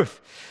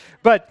truth.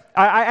 But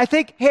I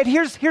think,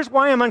 here's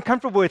why I'm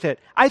uncomfortable with it.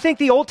 I think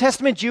the Old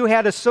Testament Jew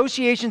had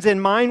associations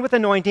in mind with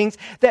anointings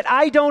that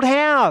I don't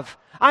have.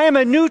 I am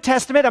a New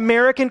Testament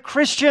American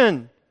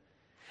Christian.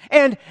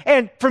 And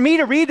for me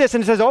to read this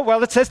and it says, oh,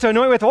 well, it says to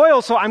anoint with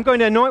oil, so I'm going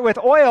to anoint with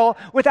oil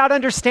without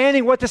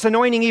understanding what this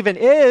anointing even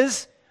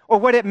is or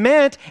what it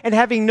meant and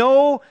having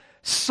no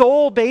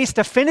soul-based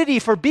affinity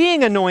for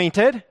being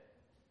anointed.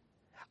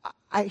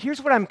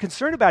 Here's what I'm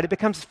concerned about. It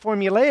becomes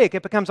formulaic.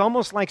 It becomes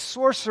almost like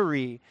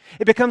sorcery.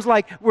 It becomes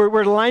like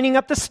we're lining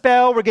up the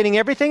spell. We're getting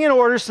everything in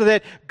order so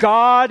that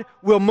God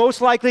will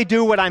most likely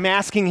do what I'm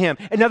asking him.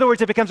 In other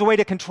words, it becomes a way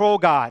to control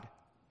God.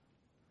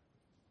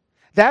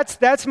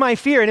 That's my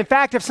fear. And in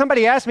fact, if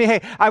somebody asked me, hey,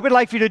 I would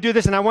like for you to do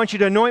this and I want you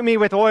to anoint me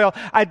with oil,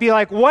 I'd be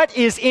like, what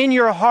is in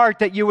your heart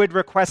that you would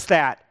request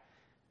that?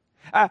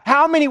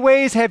 How many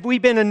ways have we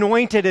been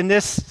anointed in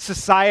this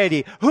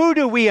society? Who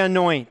do we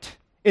anoint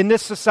in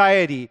this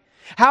society?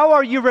 How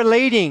are you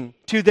relating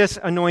to this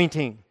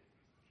anointing?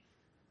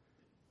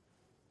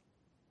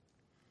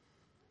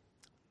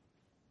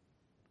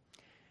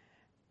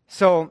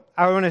 So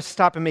I want to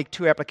stop and make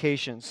two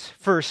applications.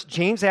 First,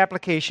 James'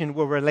 application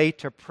will relate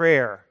to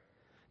prayer,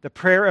 the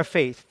prayer of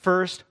faith,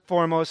 first,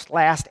 foremost,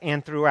 last,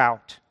 and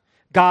throughout.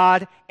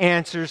 God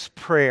answers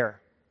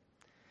prayer.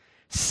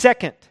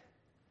 Second,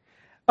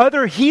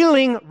 other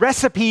healing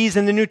recipes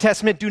in the New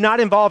Testament do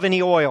not involve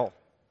any oil.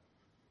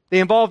 They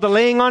involve the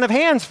laying on of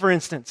hands, for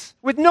instance,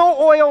 with no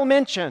oil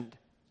mentioned.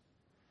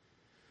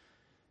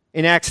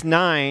 In Acts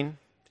 9,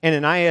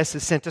 Ananias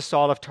is sent to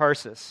Saul of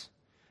Tarsus.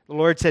 The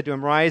Lord said to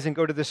him, rise and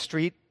go to the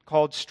street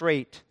called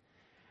Straight,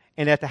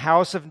 and at the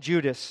house of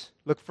Judas,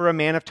 look for a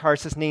man of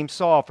Tarsus named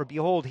Saul, for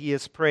behold, he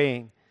is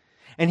praying.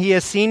 And he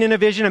has seen in a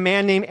vision a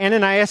man named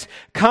Ananias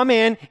come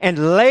in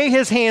and lay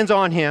his hands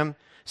on him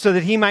so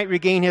that he might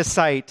regain his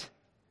sight.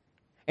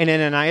 And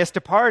Ananias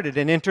departed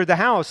and entered the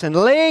house, and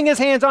laying his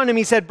hands on him,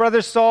 he said,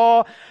 Brother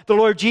Saul, the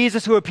Lord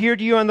Jesus, who appeared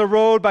to you on the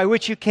road by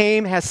which you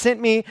came, has sent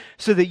me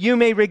so that you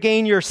may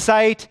regain your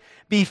sight,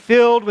 be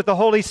filled with the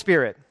Holy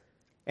Spirit.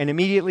 And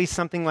immediately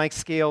something like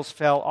scales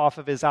fell off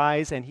of his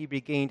eyes, and he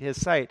regained his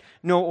sight.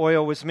 No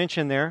oil was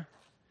mentioned there.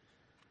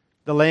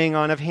 The laying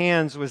on of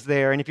hands was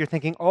there. And if you're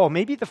thinking, oh,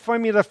 maybe the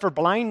formula for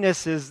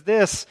blindness is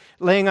this,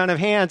 laying on of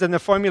hands, and the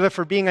formula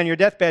for being on your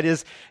deathbed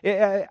is,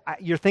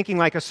 you're thinking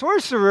like a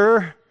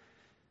sorcerer.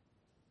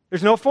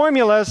 There's no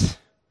formulas.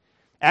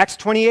 Acts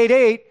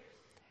 28:8,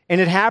 and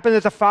it happened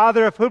that the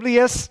father of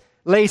Publius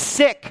lay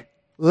sick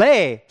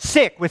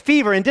with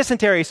fever and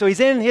dysentery. So he's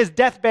in his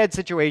deathbed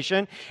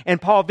situation,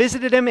 and Paul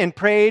visited him and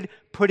prayed,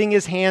 putting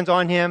his hands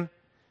on him,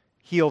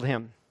 healed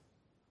him.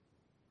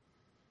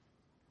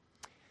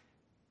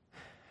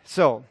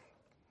 So,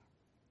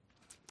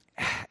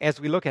 as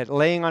we look at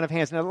laying on of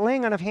hands, now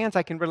laying on of hands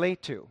I can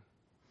relate to.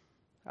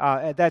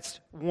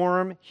 That's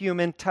warm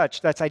human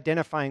touch. That's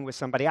identifying with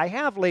somebody. I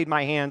have laid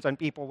my hands on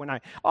people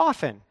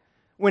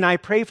when I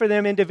pray for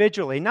them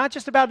individually, not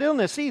just about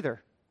illness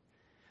either.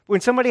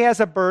 When somebody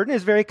has a burden,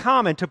 it's very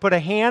common to put a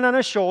hand on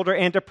a shoulder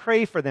and to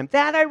pray for them.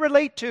 That I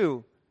relate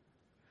to.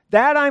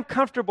 That I'm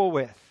comfortable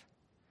with.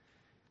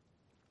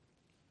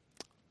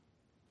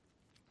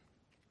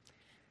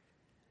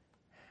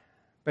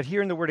 But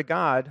here in the Word of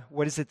God,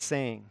 what is it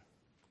saying?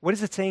 What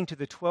is it saying to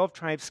the 12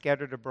 tribes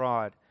scattered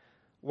abroad?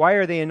 Why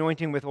are they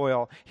anointing with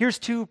oil? Here's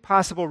two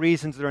possible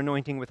reasons they're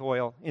anointing with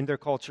oil in their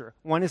culture.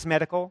 One is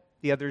medical,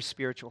 the other is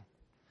spiritual.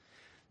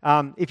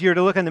 If you were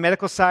to look on the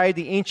medical side,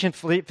 the ancient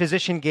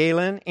physician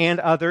Galen and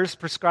others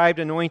prescribed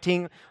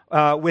anointing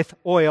with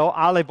oil,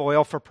 olive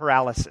oil, for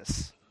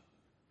paralysis.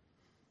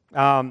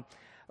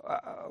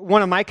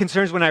 One of my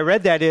concerns when I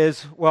read that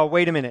is, well,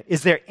 wait a minute.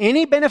 Is there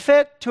any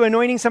benefit to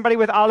anointing somebody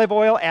with olive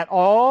oil at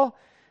all?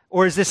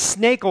 Or is this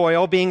snake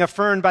oil being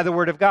affirmed by the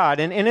Word of God?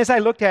 And as I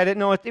looked at it,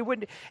 no, it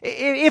would.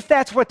 If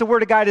that's what the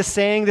Word of God is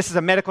saying, this is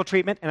a medical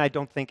treatment, and I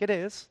don't think it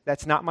is.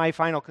 That's not my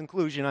final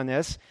conclusion on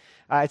this.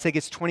 I'd say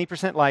it's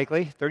 20%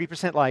 likely,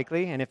 30%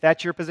 likely, and if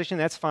that's your position,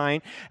 that's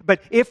fine.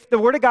 But if the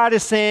Word of God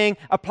is saying,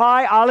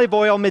 apply olive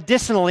oil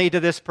medicinally to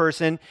this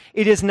person,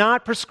 it is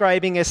not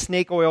prescribing a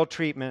snake oil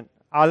treatment.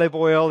 Olive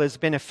oil is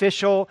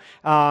beneficial.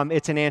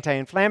 It's an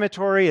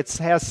anti-inflammatory. It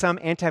has some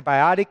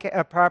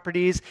antibiotic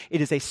properties.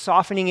 It is a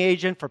softening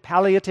agent for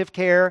palliative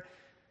care.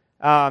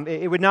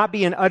 It would not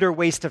be an utter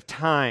waste of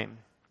time.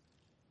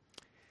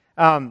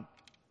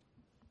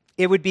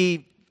 It would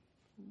be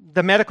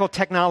the medical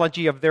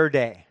technology of their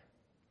day.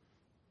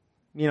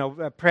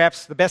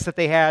 Perhaps the best that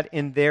they had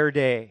in their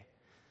day.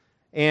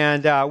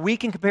 And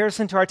weak in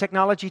comparison to our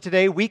technology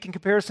today, weak in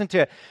comparison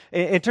to,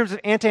 in terms of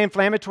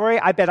anti-inflammatory,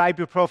 I bet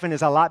ibuprofen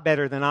is a lot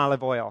better than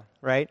olive oil,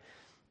 right?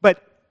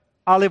 But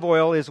olive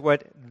oil is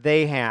what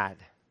they had.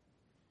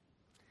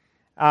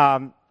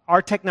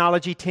 Our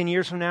technology 10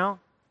 years from now,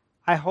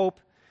 I hope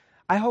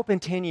in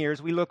 10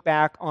 years we look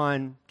back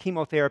on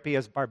chemotherapy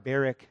as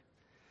barbaric,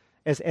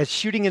 as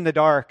shooting in the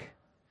dark,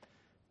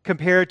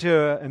 compared to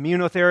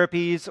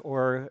immunotherapies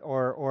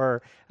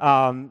or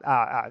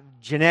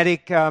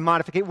genetic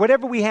modification,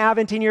 whatever we have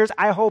in 10 years,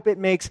 I hope it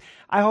makes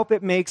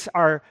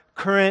our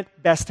current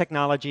best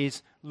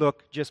technologies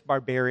look just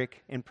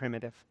barbaric and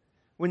primitive.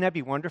 Wouldn't that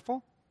be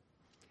wonderful?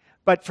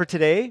 But for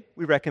today,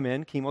 we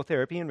recommend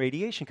chemotherapy and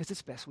radiation because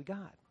it's the best we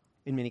got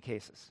in many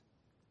cases.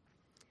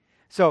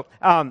 So,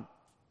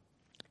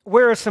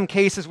 where are some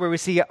cases where we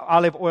see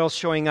olive oil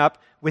showing up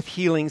with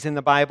healings in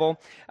the Bible?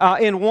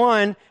 In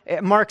one,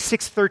 Mark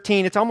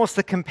 6:13, it's almost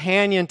the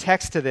companion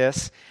text to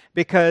this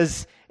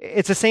because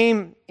it's the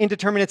same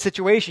indeterminate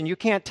situation. You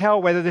can't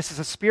tell whether this is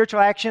a spiritual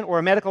action or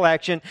a medical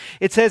action.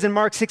 It says in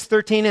Mark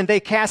 6:13, and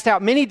they cast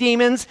out many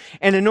demons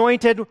and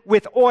anointed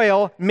with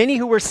oil many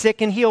who were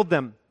sick and healed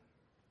them.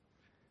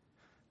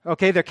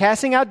 Okay, they're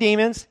casting out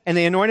demons, and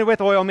they anointed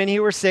with oil many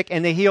who were sick,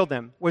 and they healed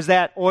them. Was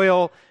that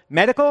oil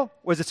medical?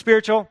 Was it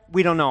spiritual?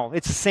 We don't know.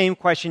 It's the same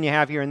question you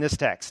have here in this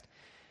text.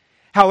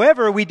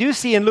 However, we do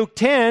see in Luke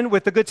 10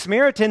 with the Good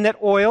Samaritan that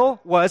oil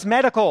was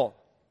medical,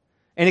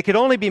 and it could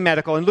only be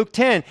medical. In Luke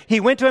 10,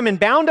 he went to him and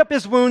bound up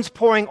his wounds,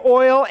 pouring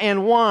oil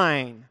and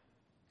wine.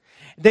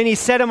 Then he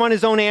set him on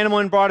his own animal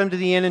and brought him to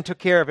the inn and took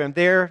care of him.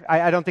 There,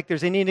 I don't think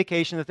there's any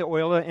indication that the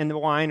oil and the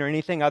wine or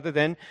anything other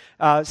than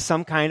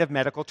some kind of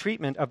medical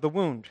treatment of the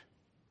wound.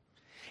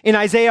 In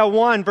Isaiah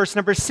 1, verse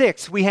number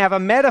 6, we have a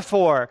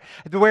metaphor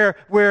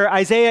where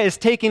Isaiah is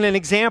taking an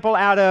example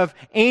out of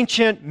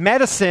ancient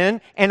medicine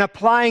and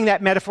applying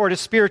that metaphor to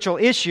spiritual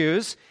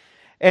issues.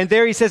 And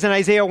there he says in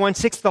Isaiah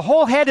 1:6, the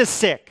whole head is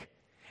sick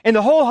and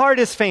the whole heart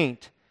is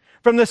faint.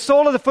 From the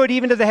sole of the foot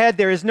even to the head,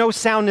 there is no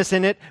soundness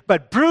in it,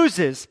 but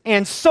bruises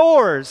and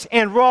sores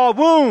and raw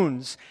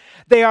wounds.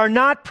 They are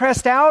not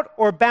pressed out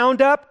or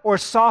bound up or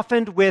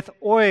softened with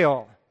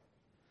oil.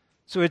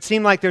 So it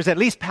seemed like there's at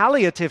least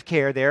palliative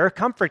care there,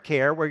 comfort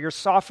care, where you're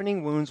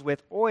softening wounds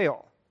with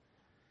oil.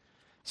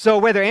 So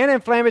whether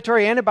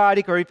anti-inflammatory,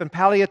 antibiotic, or even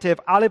palliative,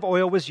 olive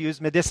oil was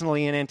used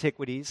medicinally in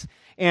antiquities.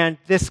 And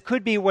this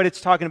could be what it's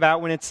talking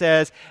about when it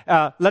says,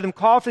 let him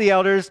call for the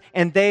elders,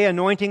 and they,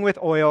 anointing with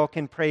oil,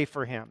 can pray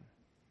for him.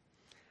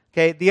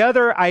 Okay, the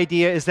other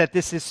idea is that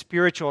this is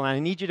spiritual, and I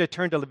need you to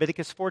turn to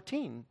Leviticus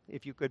 14,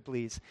 if you could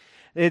please.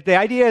 The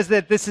idea is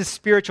that this is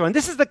spiritual, and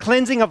this is the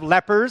cleansing of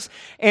lepers,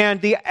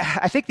 and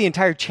I think the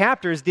entire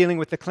chapter is dealing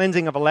with the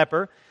cleansing of a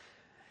leper.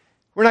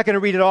 We're not going to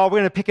read it all. We're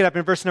going to pick it up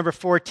in verse number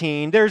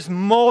 14. There's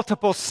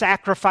multiple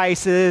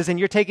sacrifices, and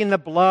you're taking the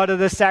blood of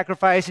the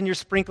sacrifice and you're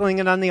sprinkling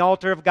it on the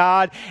altar of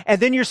God, and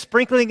then you're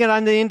sprinkling it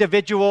on the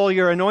individual.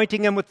 You're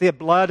anointing him with the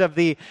blood of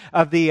the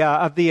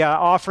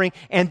offering,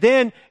 and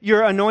then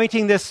you're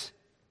anointing this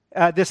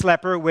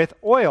leper with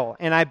oil.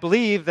 And I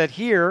believe that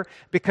here,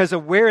 because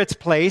of where it's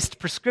placed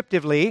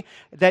prescriptively,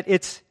 that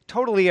it's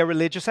totally a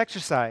religious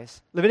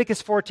exercise.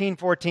 Leviticus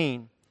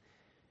 14:14.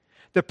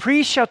 The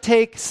priest shall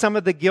take some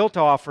of the guilt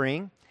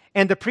offering,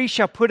 and the priest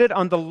shall put it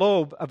on the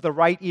lobe of the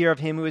right ear of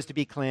him who is to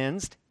be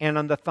cleansed, and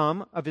on the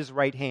thumb of his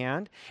right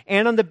hand,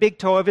 and on the big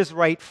toe of his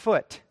right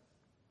foot.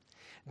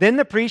 Then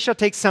the priest shall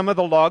take some of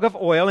the log of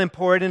oil and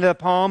pour it into the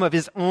palm of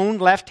his own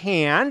left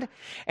hand,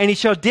 and he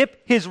shall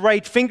dip his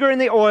right finger in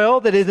the oil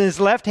that is in his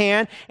left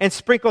hand, and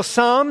sprinkle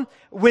some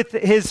with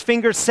his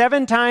finger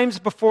 7 times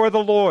before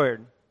the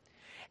Lord.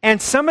 And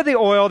some of the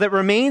oil that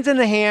remains in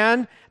the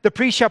hand, the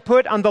priest shall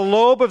put on the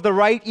lobe of the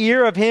right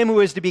ear of him who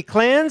is to be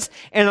cleansed,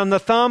 and on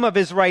the thumb of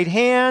his right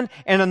hand,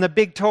 and on the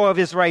big toe of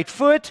his right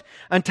foot,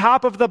 on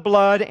top of the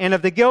blood and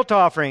of the guilt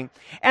offering.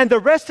 And the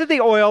rest of the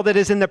oil that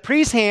is in the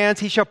priest's hands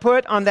he shall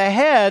put on the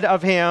head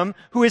of him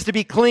who is to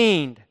be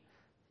cleansed.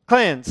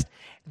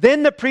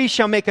 Then the priest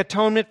shall make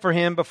atonement for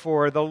him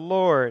before the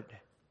Lord.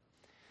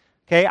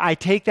 Okay, I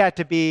take that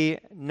to be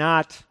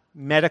not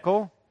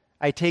medical.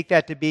 I take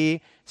that to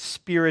be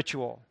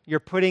spiritual. You're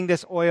putting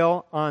this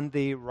oil on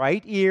the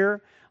right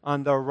ear,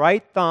 on the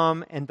right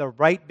thumb, and the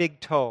right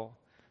big toe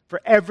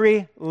for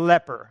every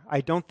leper.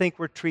 I don't think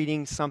we're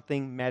treating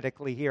something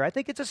medically here. I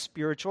think it's a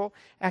spiritual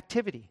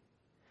activity.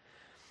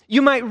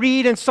 You might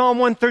read in Psalm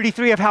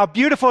 133 of how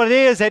beautiful it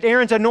is at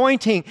Aaron's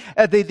anointing,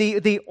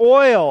 the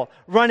oil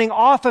running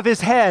off of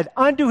his head,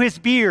 onto his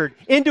beard,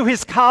 into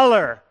his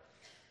collar.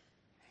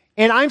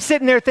 And I'm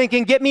sitting there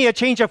thinking, get me a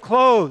change of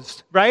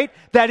clothes, right?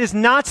 That is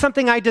not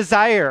something I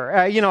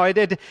desire.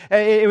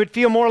 It would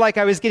feel more like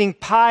I was getting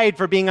pied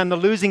for being on the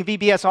losing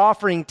VBS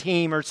offering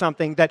team or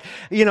something, that,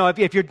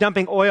 if you're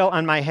dumping oil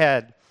on my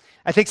head.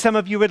 I think some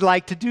of you would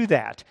like to do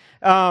that.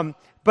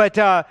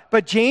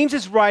 But James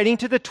is writing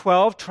to the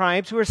 12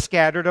 tribes who are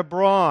scattered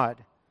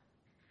abroad.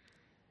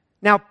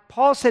 Now,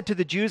 Paul said to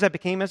the Jews, I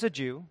became as a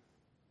Jew.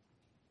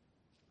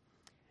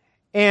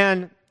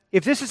 And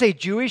if this is a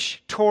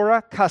Jewish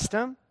Torah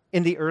custom,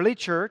 in the early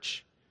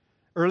church,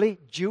 early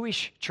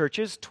Jewish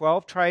churches,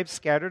 12 tribes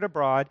scattered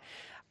abroad,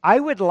 I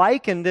would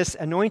liken this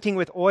anointing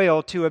with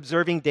oil to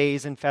observing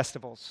days and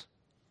festivals.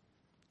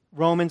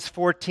 Romans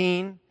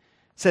 14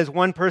 says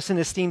one person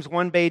esteems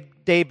one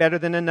day better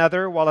than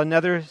another, while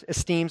another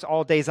esteems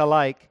all days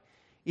alike.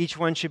 Each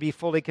one should be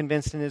fully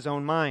convinced in his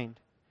own mind.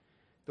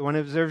 The one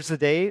who observes the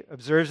day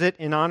observes it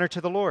in honor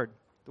to the Lord.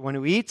 The one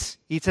who eats,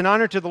 eats in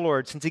honor to the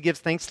Lord, since he gives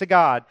thanks to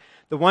God.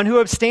 The one who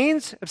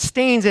abstains,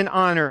 abstains in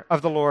honor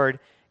of the Lord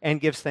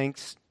and gives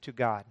thanks to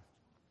God.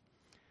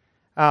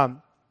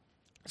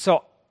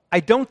 So I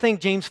don't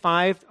think James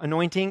 5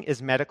 anointing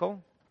is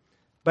medical,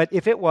 but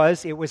if it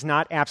was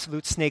not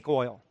absolute snake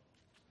oil.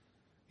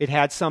 It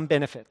had some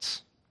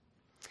benefits.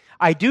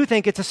 I do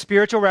think it's a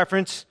spiritual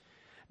reference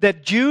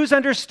that Jews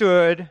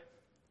understood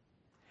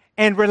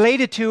and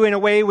related to in a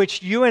way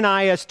which you and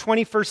I as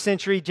 21st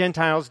century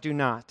Gentiles do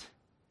not.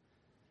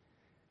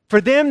 For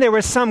them, there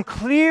was some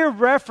clear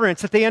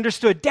reference that they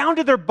understood down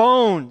to their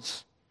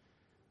bones.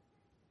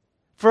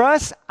 For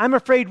us, I'm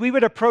afraid we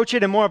would approach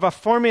it in more of a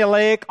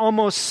formulaic,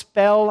 almost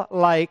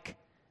spell-like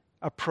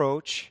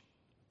approach,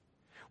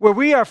 where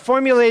we are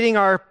formulating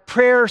our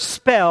prayer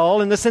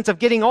spell in the sense of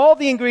getting all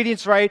the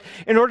ingredients right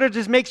in order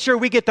to make sure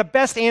we get the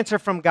best answer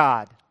from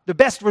God, the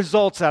best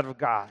results out of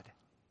God.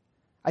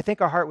 I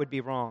think our heart would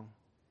be wrong.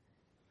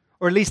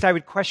 Or at least I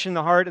would question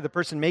the heart of the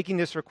person making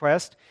this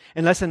request,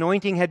 unless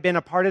anointing had been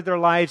a part of their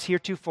lives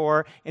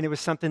heretofore, and it was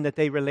something that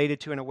they related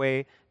to in a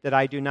way that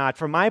I do not.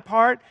 For my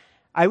part,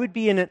 I would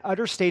be in an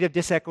utter state of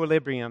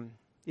disequilibrium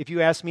if you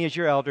asked me as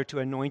your elder to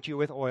anoint you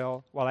with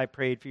oil while I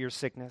prayed for your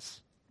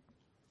sickness.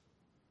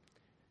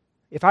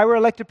 If I were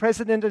elected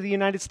president of the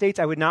United States,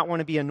 I would not want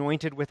to be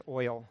anointed with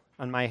oil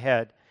on my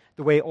head,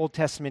 the way Old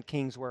Testament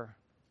kings were.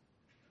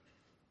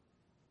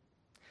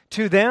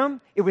 To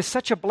them, it was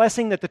such a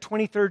blessing that the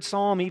 23rd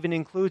Psalm even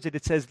includes it.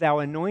 It says, "Thou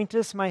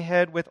anointest my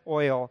head with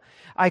oil."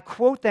 I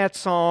quote that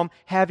psalm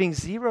having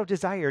zero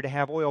desire to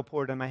have oil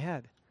poured on my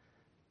head.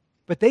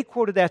 But they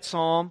quoted that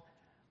psalm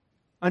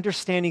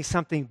understanding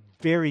something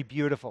very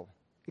beautiful,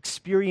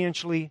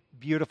 experientially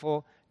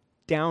beautiful,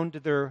 down to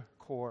their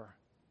core.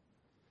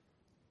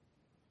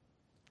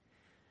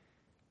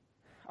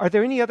 Are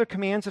there any other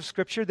commands of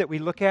Scripture that we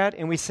look at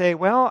and we say,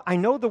 well, I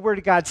know the Word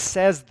of God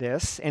says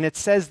this, and it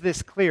says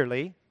this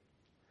clearly,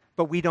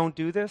 but we don't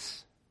do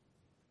this?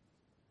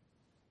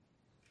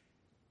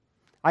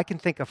 I can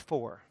think of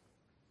 4.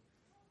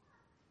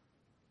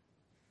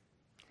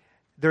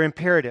 They're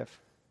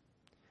imperative.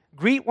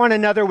 Greet one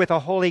another with a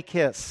holy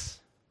kiss.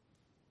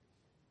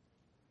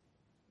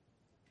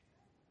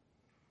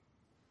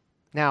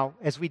 Now,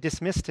 as we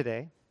dismiss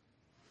today,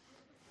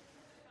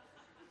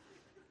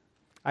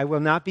 I will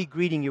not be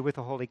greeting you with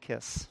a holy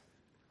kiss.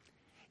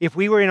 If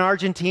we were in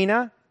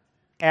Argentina,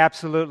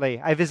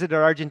 absolutely. I visited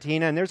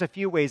Argentina, and there's a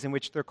few ways in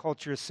which their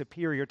culture is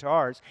superior to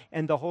ours,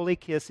 and the holy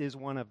kiss is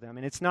one of them.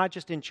 And it's not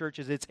just in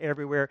churches, it's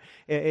everywhere.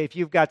 If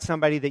you've got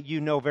somebody that you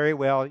know very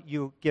well,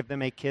 you give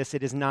them a kiss.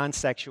 It is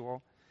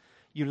non-sexual.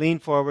 You lean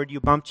forward, you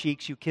bump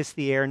cheeks, you kiss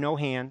the air, no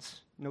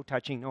hands, no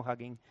touching, no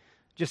hugging.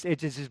 It's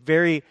just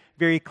very,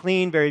 very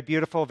clean, very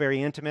beautiful,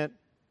 very intimate,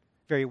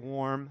 very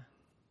warm.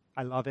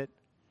 I love it.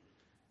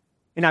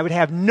 And I would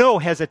have no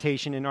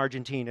hesitation in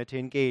Argentina to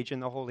engage in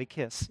the holy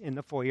kiss in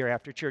the foyer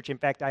after church. In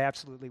fact, I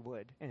absolutely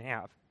would and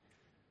have.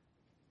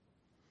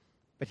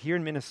 But here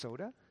in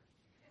Minnesota?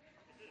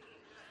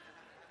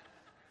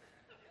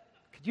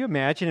 Could you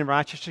imagine in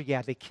Rochester?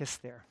 Yeah, they kiss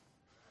there.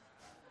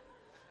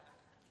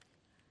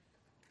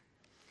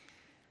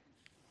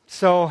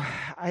 So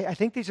I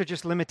think these are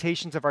just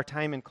limitations of our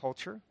time and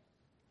culture.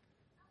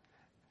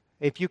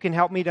 If you can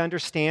help me to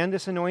understand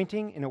this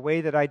anointing in a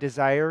way that I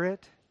desire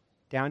it,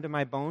 down to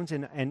my bones,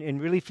 and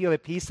really feel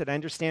at peace that I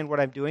understand what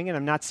I'm doing and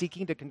I'm not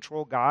seeking to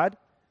control God,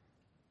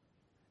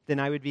 then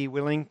I would be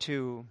willing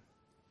to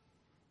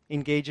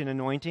engage in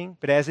anointing.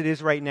 But as it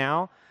is right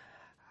now,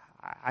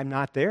 I'm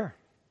not there.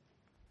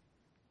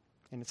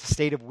 And it's a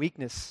state of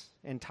weakness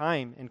and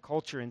time and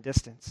culture and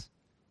distance.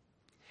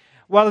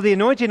 While the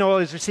anointing oil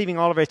is receiving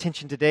all of our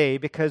attention today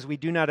because we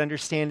do not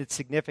understand its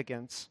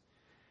significance,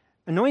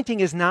 anointing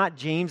is not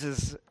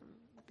James's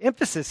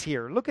emphasis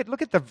here. Look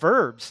at the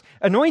verbs.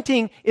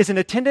 Anointing is an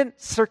attendant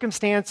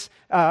circumstance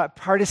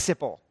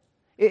participle.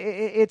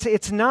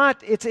 It's not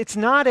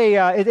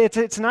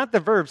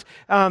the verbs.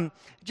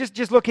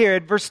 Just look here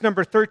at verse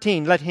number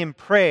 13. Let him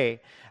pray.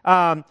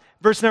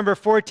 Verse number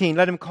 14.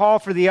 Let him call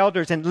for the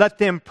elders, and let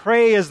them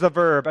pray is the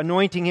verb.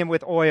 Anointing him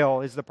with oil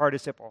is the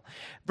participle.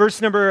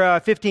 Verse number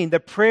 15. The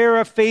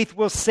prayer of faith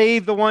will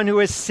save the one who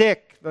is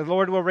sick. The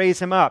Lord will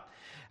raise him up.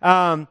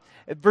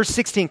 Verse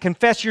 16,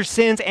 confess your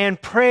sins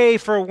and pray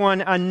for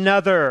one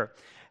another.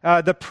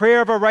 The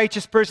prayer of a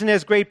righteous person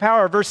has great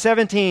power. Verse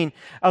 17,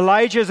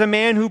 Elijah is a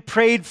man who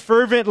prayed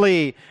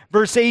fervently.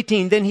 Verse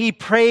 18, then he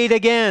prayed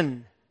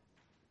again.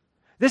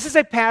 This is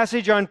a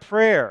passage on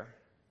prayer.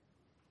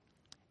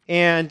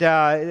 And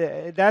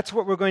that's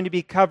what we're going to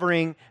be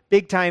covering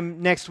big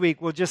time next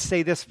week. We'll just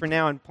say this for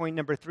now in point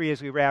number 3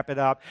 as we wrap it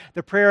up.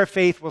 The prayer of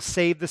faith will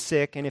save the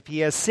sick, and if he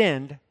has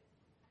sinned,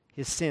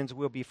 his sins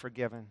will be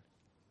forgiven.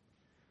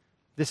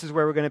 This is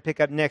where we're going to pick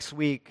up next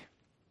week.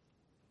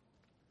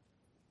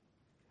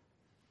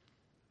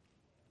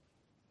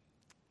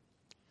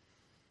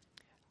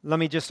 Let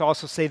me just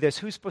also say this.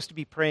 Who's supposed to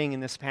be praying in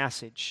this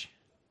passage?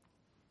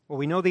 Well,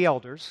 we know the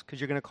elders, because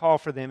you're going to call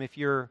for them if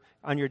you're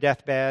on your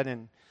deathbed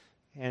and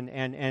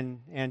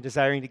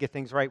desiring to get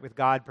things right with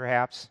God,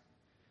 perhaps.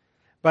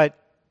 But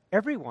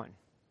everyone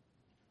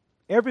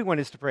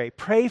is to pray.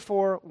 Pray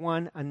for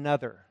one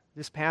another.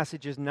 This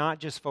passage is not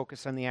just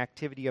focused on the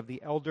activity of the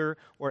elder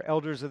or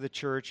elders of the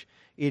church.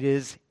 It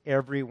is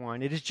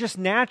everyone. It is just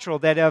natural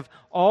that of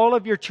all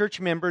of your church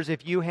members,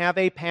 if you have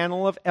a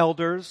panel of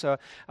elders,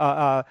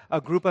 a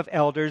group of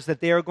elders,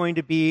 that they are going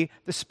to be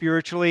the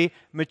spiritually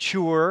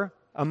mature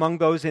among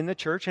those in the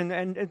church,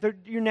 and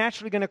you're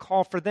naturally going to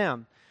call for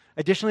them.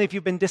 Additionally, if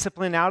you've been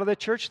disciplined out of the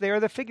church, they are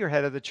the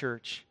figurehead of the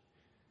church.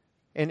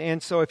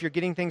 And so if you're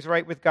getting things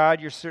right with God,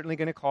 you're certainly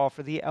going to call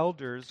for the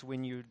elders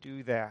when you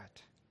do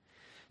that.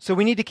 So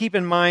we need to keep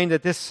in mind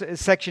that this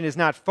section is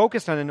not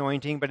focused on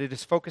anointing, but it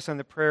is focused on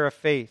the prayer of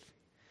faith.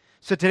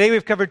 So today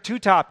we've covered 2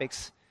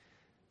 topics.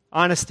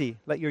 Honesty,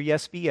 let your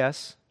yes be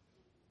yes,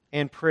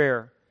 and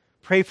prayer.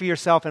 Pray for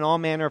yourself in all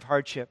manner of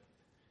hardship.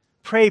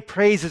 Pray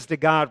praises to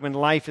God when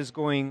life is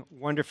going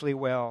wonderfully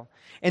well.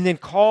 And then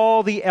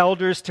call the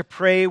elders to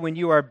pray when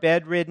you are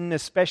bedridden,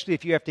 especially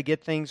if you have to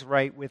get things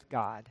right with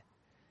God.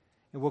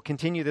 And we'll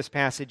continue this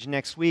passage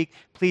next week.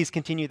 Please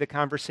continue the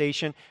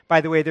conversation.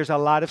 By the way, there's a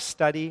lot of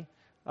study,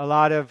 a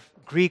lot of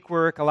Greek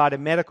work, a lot of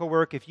medical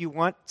work. If you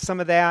want some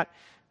of that,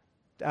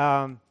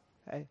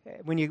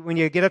 when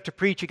you get up to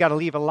preach, you got to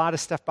leave a lot of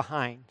stuff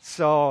behind.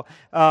 So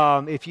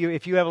if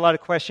you have a lot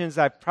of questions,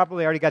 I've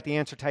probably already got the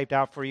answer typed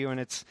out for you, and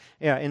it's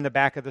in the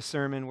back of the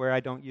sermon where I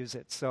don't use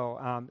it.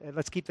 So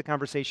let's keep the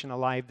conversation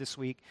alive this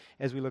week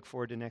as we look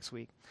forward to next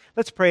week.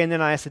 Let's pray, and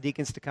then I ask the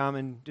deacons to come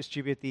and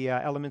distribute the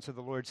elements of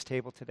the Lord's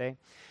table today.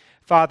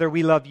 Father,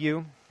 we love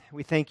you.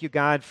 We thank you,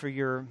 God, for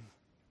your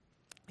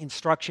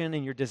instruction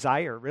and your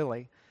desire,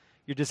 really.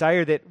 Your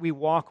desire that we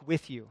walk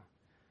with you.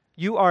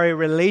 You are a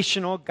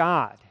relational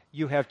God.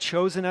 You have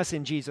chosen us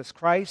in Jesus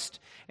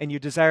Christ, and you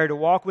desire to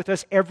walk with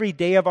us every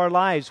day of our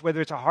lives, whether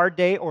it's a hard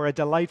day or a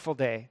delightful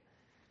day.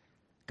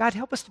 God,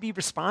 help us to be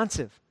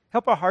responsive.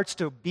 Help our hearts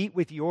to beat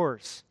with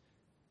yours.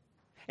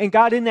 And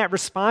God, in that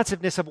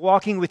responsiveness of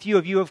walking with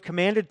you, you have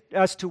commanded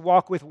us to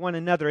walk with one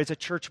another as a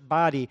church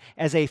body,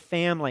 as a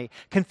family,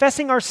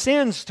 confessing our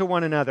sins to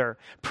one another,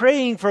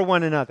 praying for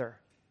one another.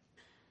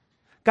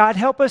 God,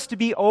 help us to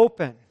be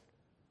open.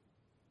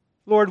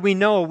 Lord, we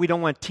know we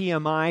don't want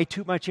TMI,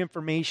 too much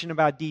information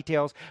about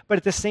details, but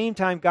at the same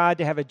time, God,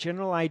 to have a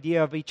general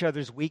idea of each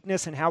other's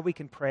weakness and how we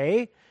can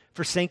pray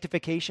for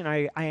sanctification,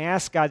 I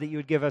ask, God, that you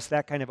would give us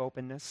that kind of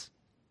openness.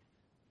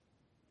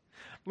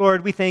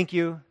 Lord, we thank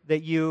you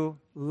that you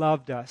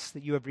loved us,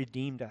 that you have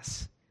redeemed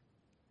us,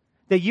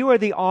 that you are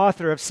the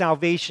author of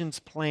salvation's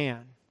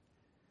plan.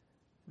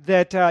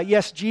 That,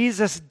 yes,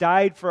 Jesus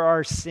died for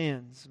our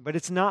sins, but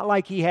it's not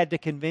like he had to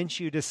convince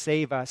you to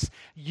save us.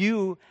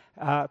 You,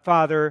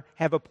 Father,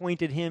 have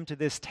appointed him to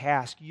this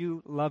task.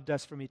 You loved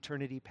us from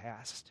eternity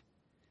past.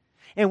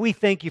 And we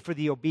thank you for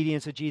the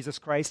obedience of Jesus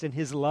Christ and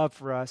his love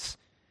for us.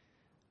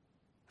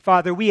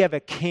 Father, we have a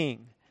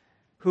king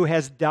who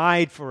has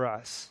died for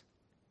us.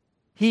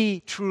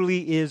 He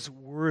truly is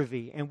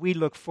worthy, and we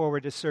look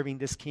forward to serving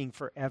this king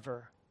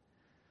forever.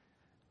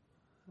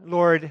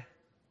 Lord,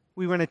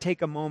 we want to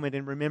take a moment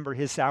and remember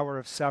his hour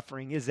of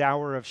suffering, his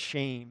hour of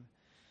shame.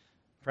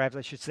 Perhaps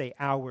I should say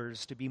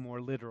hours, to be more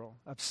literal,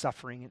 of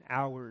suffering and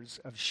hours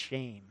of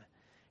shame.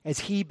 As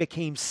he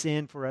became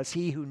sin for us,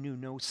 he who knew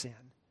no sin.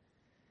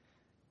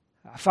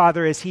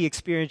 Father, as he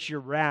experienced your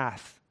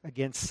wrath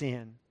against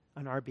sin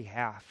on our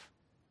behalf,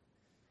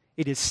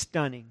 it is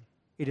stunning.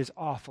 It is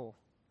awful.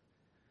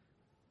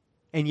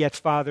 And yet,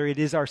 Father, it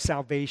is our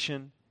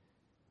salvation.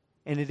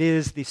 And it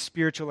is the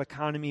spiritual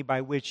economy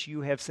by which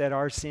you have said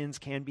our sins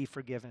can be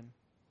forgiven.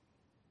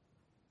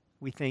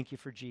 We thank you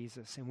for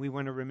Jesus, and we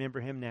want to remember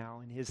him now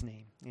in his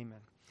name. Amen.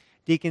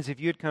 Deacons, if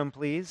you'd come,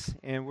 please,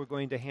 and we're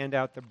going to hand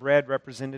out the bread represented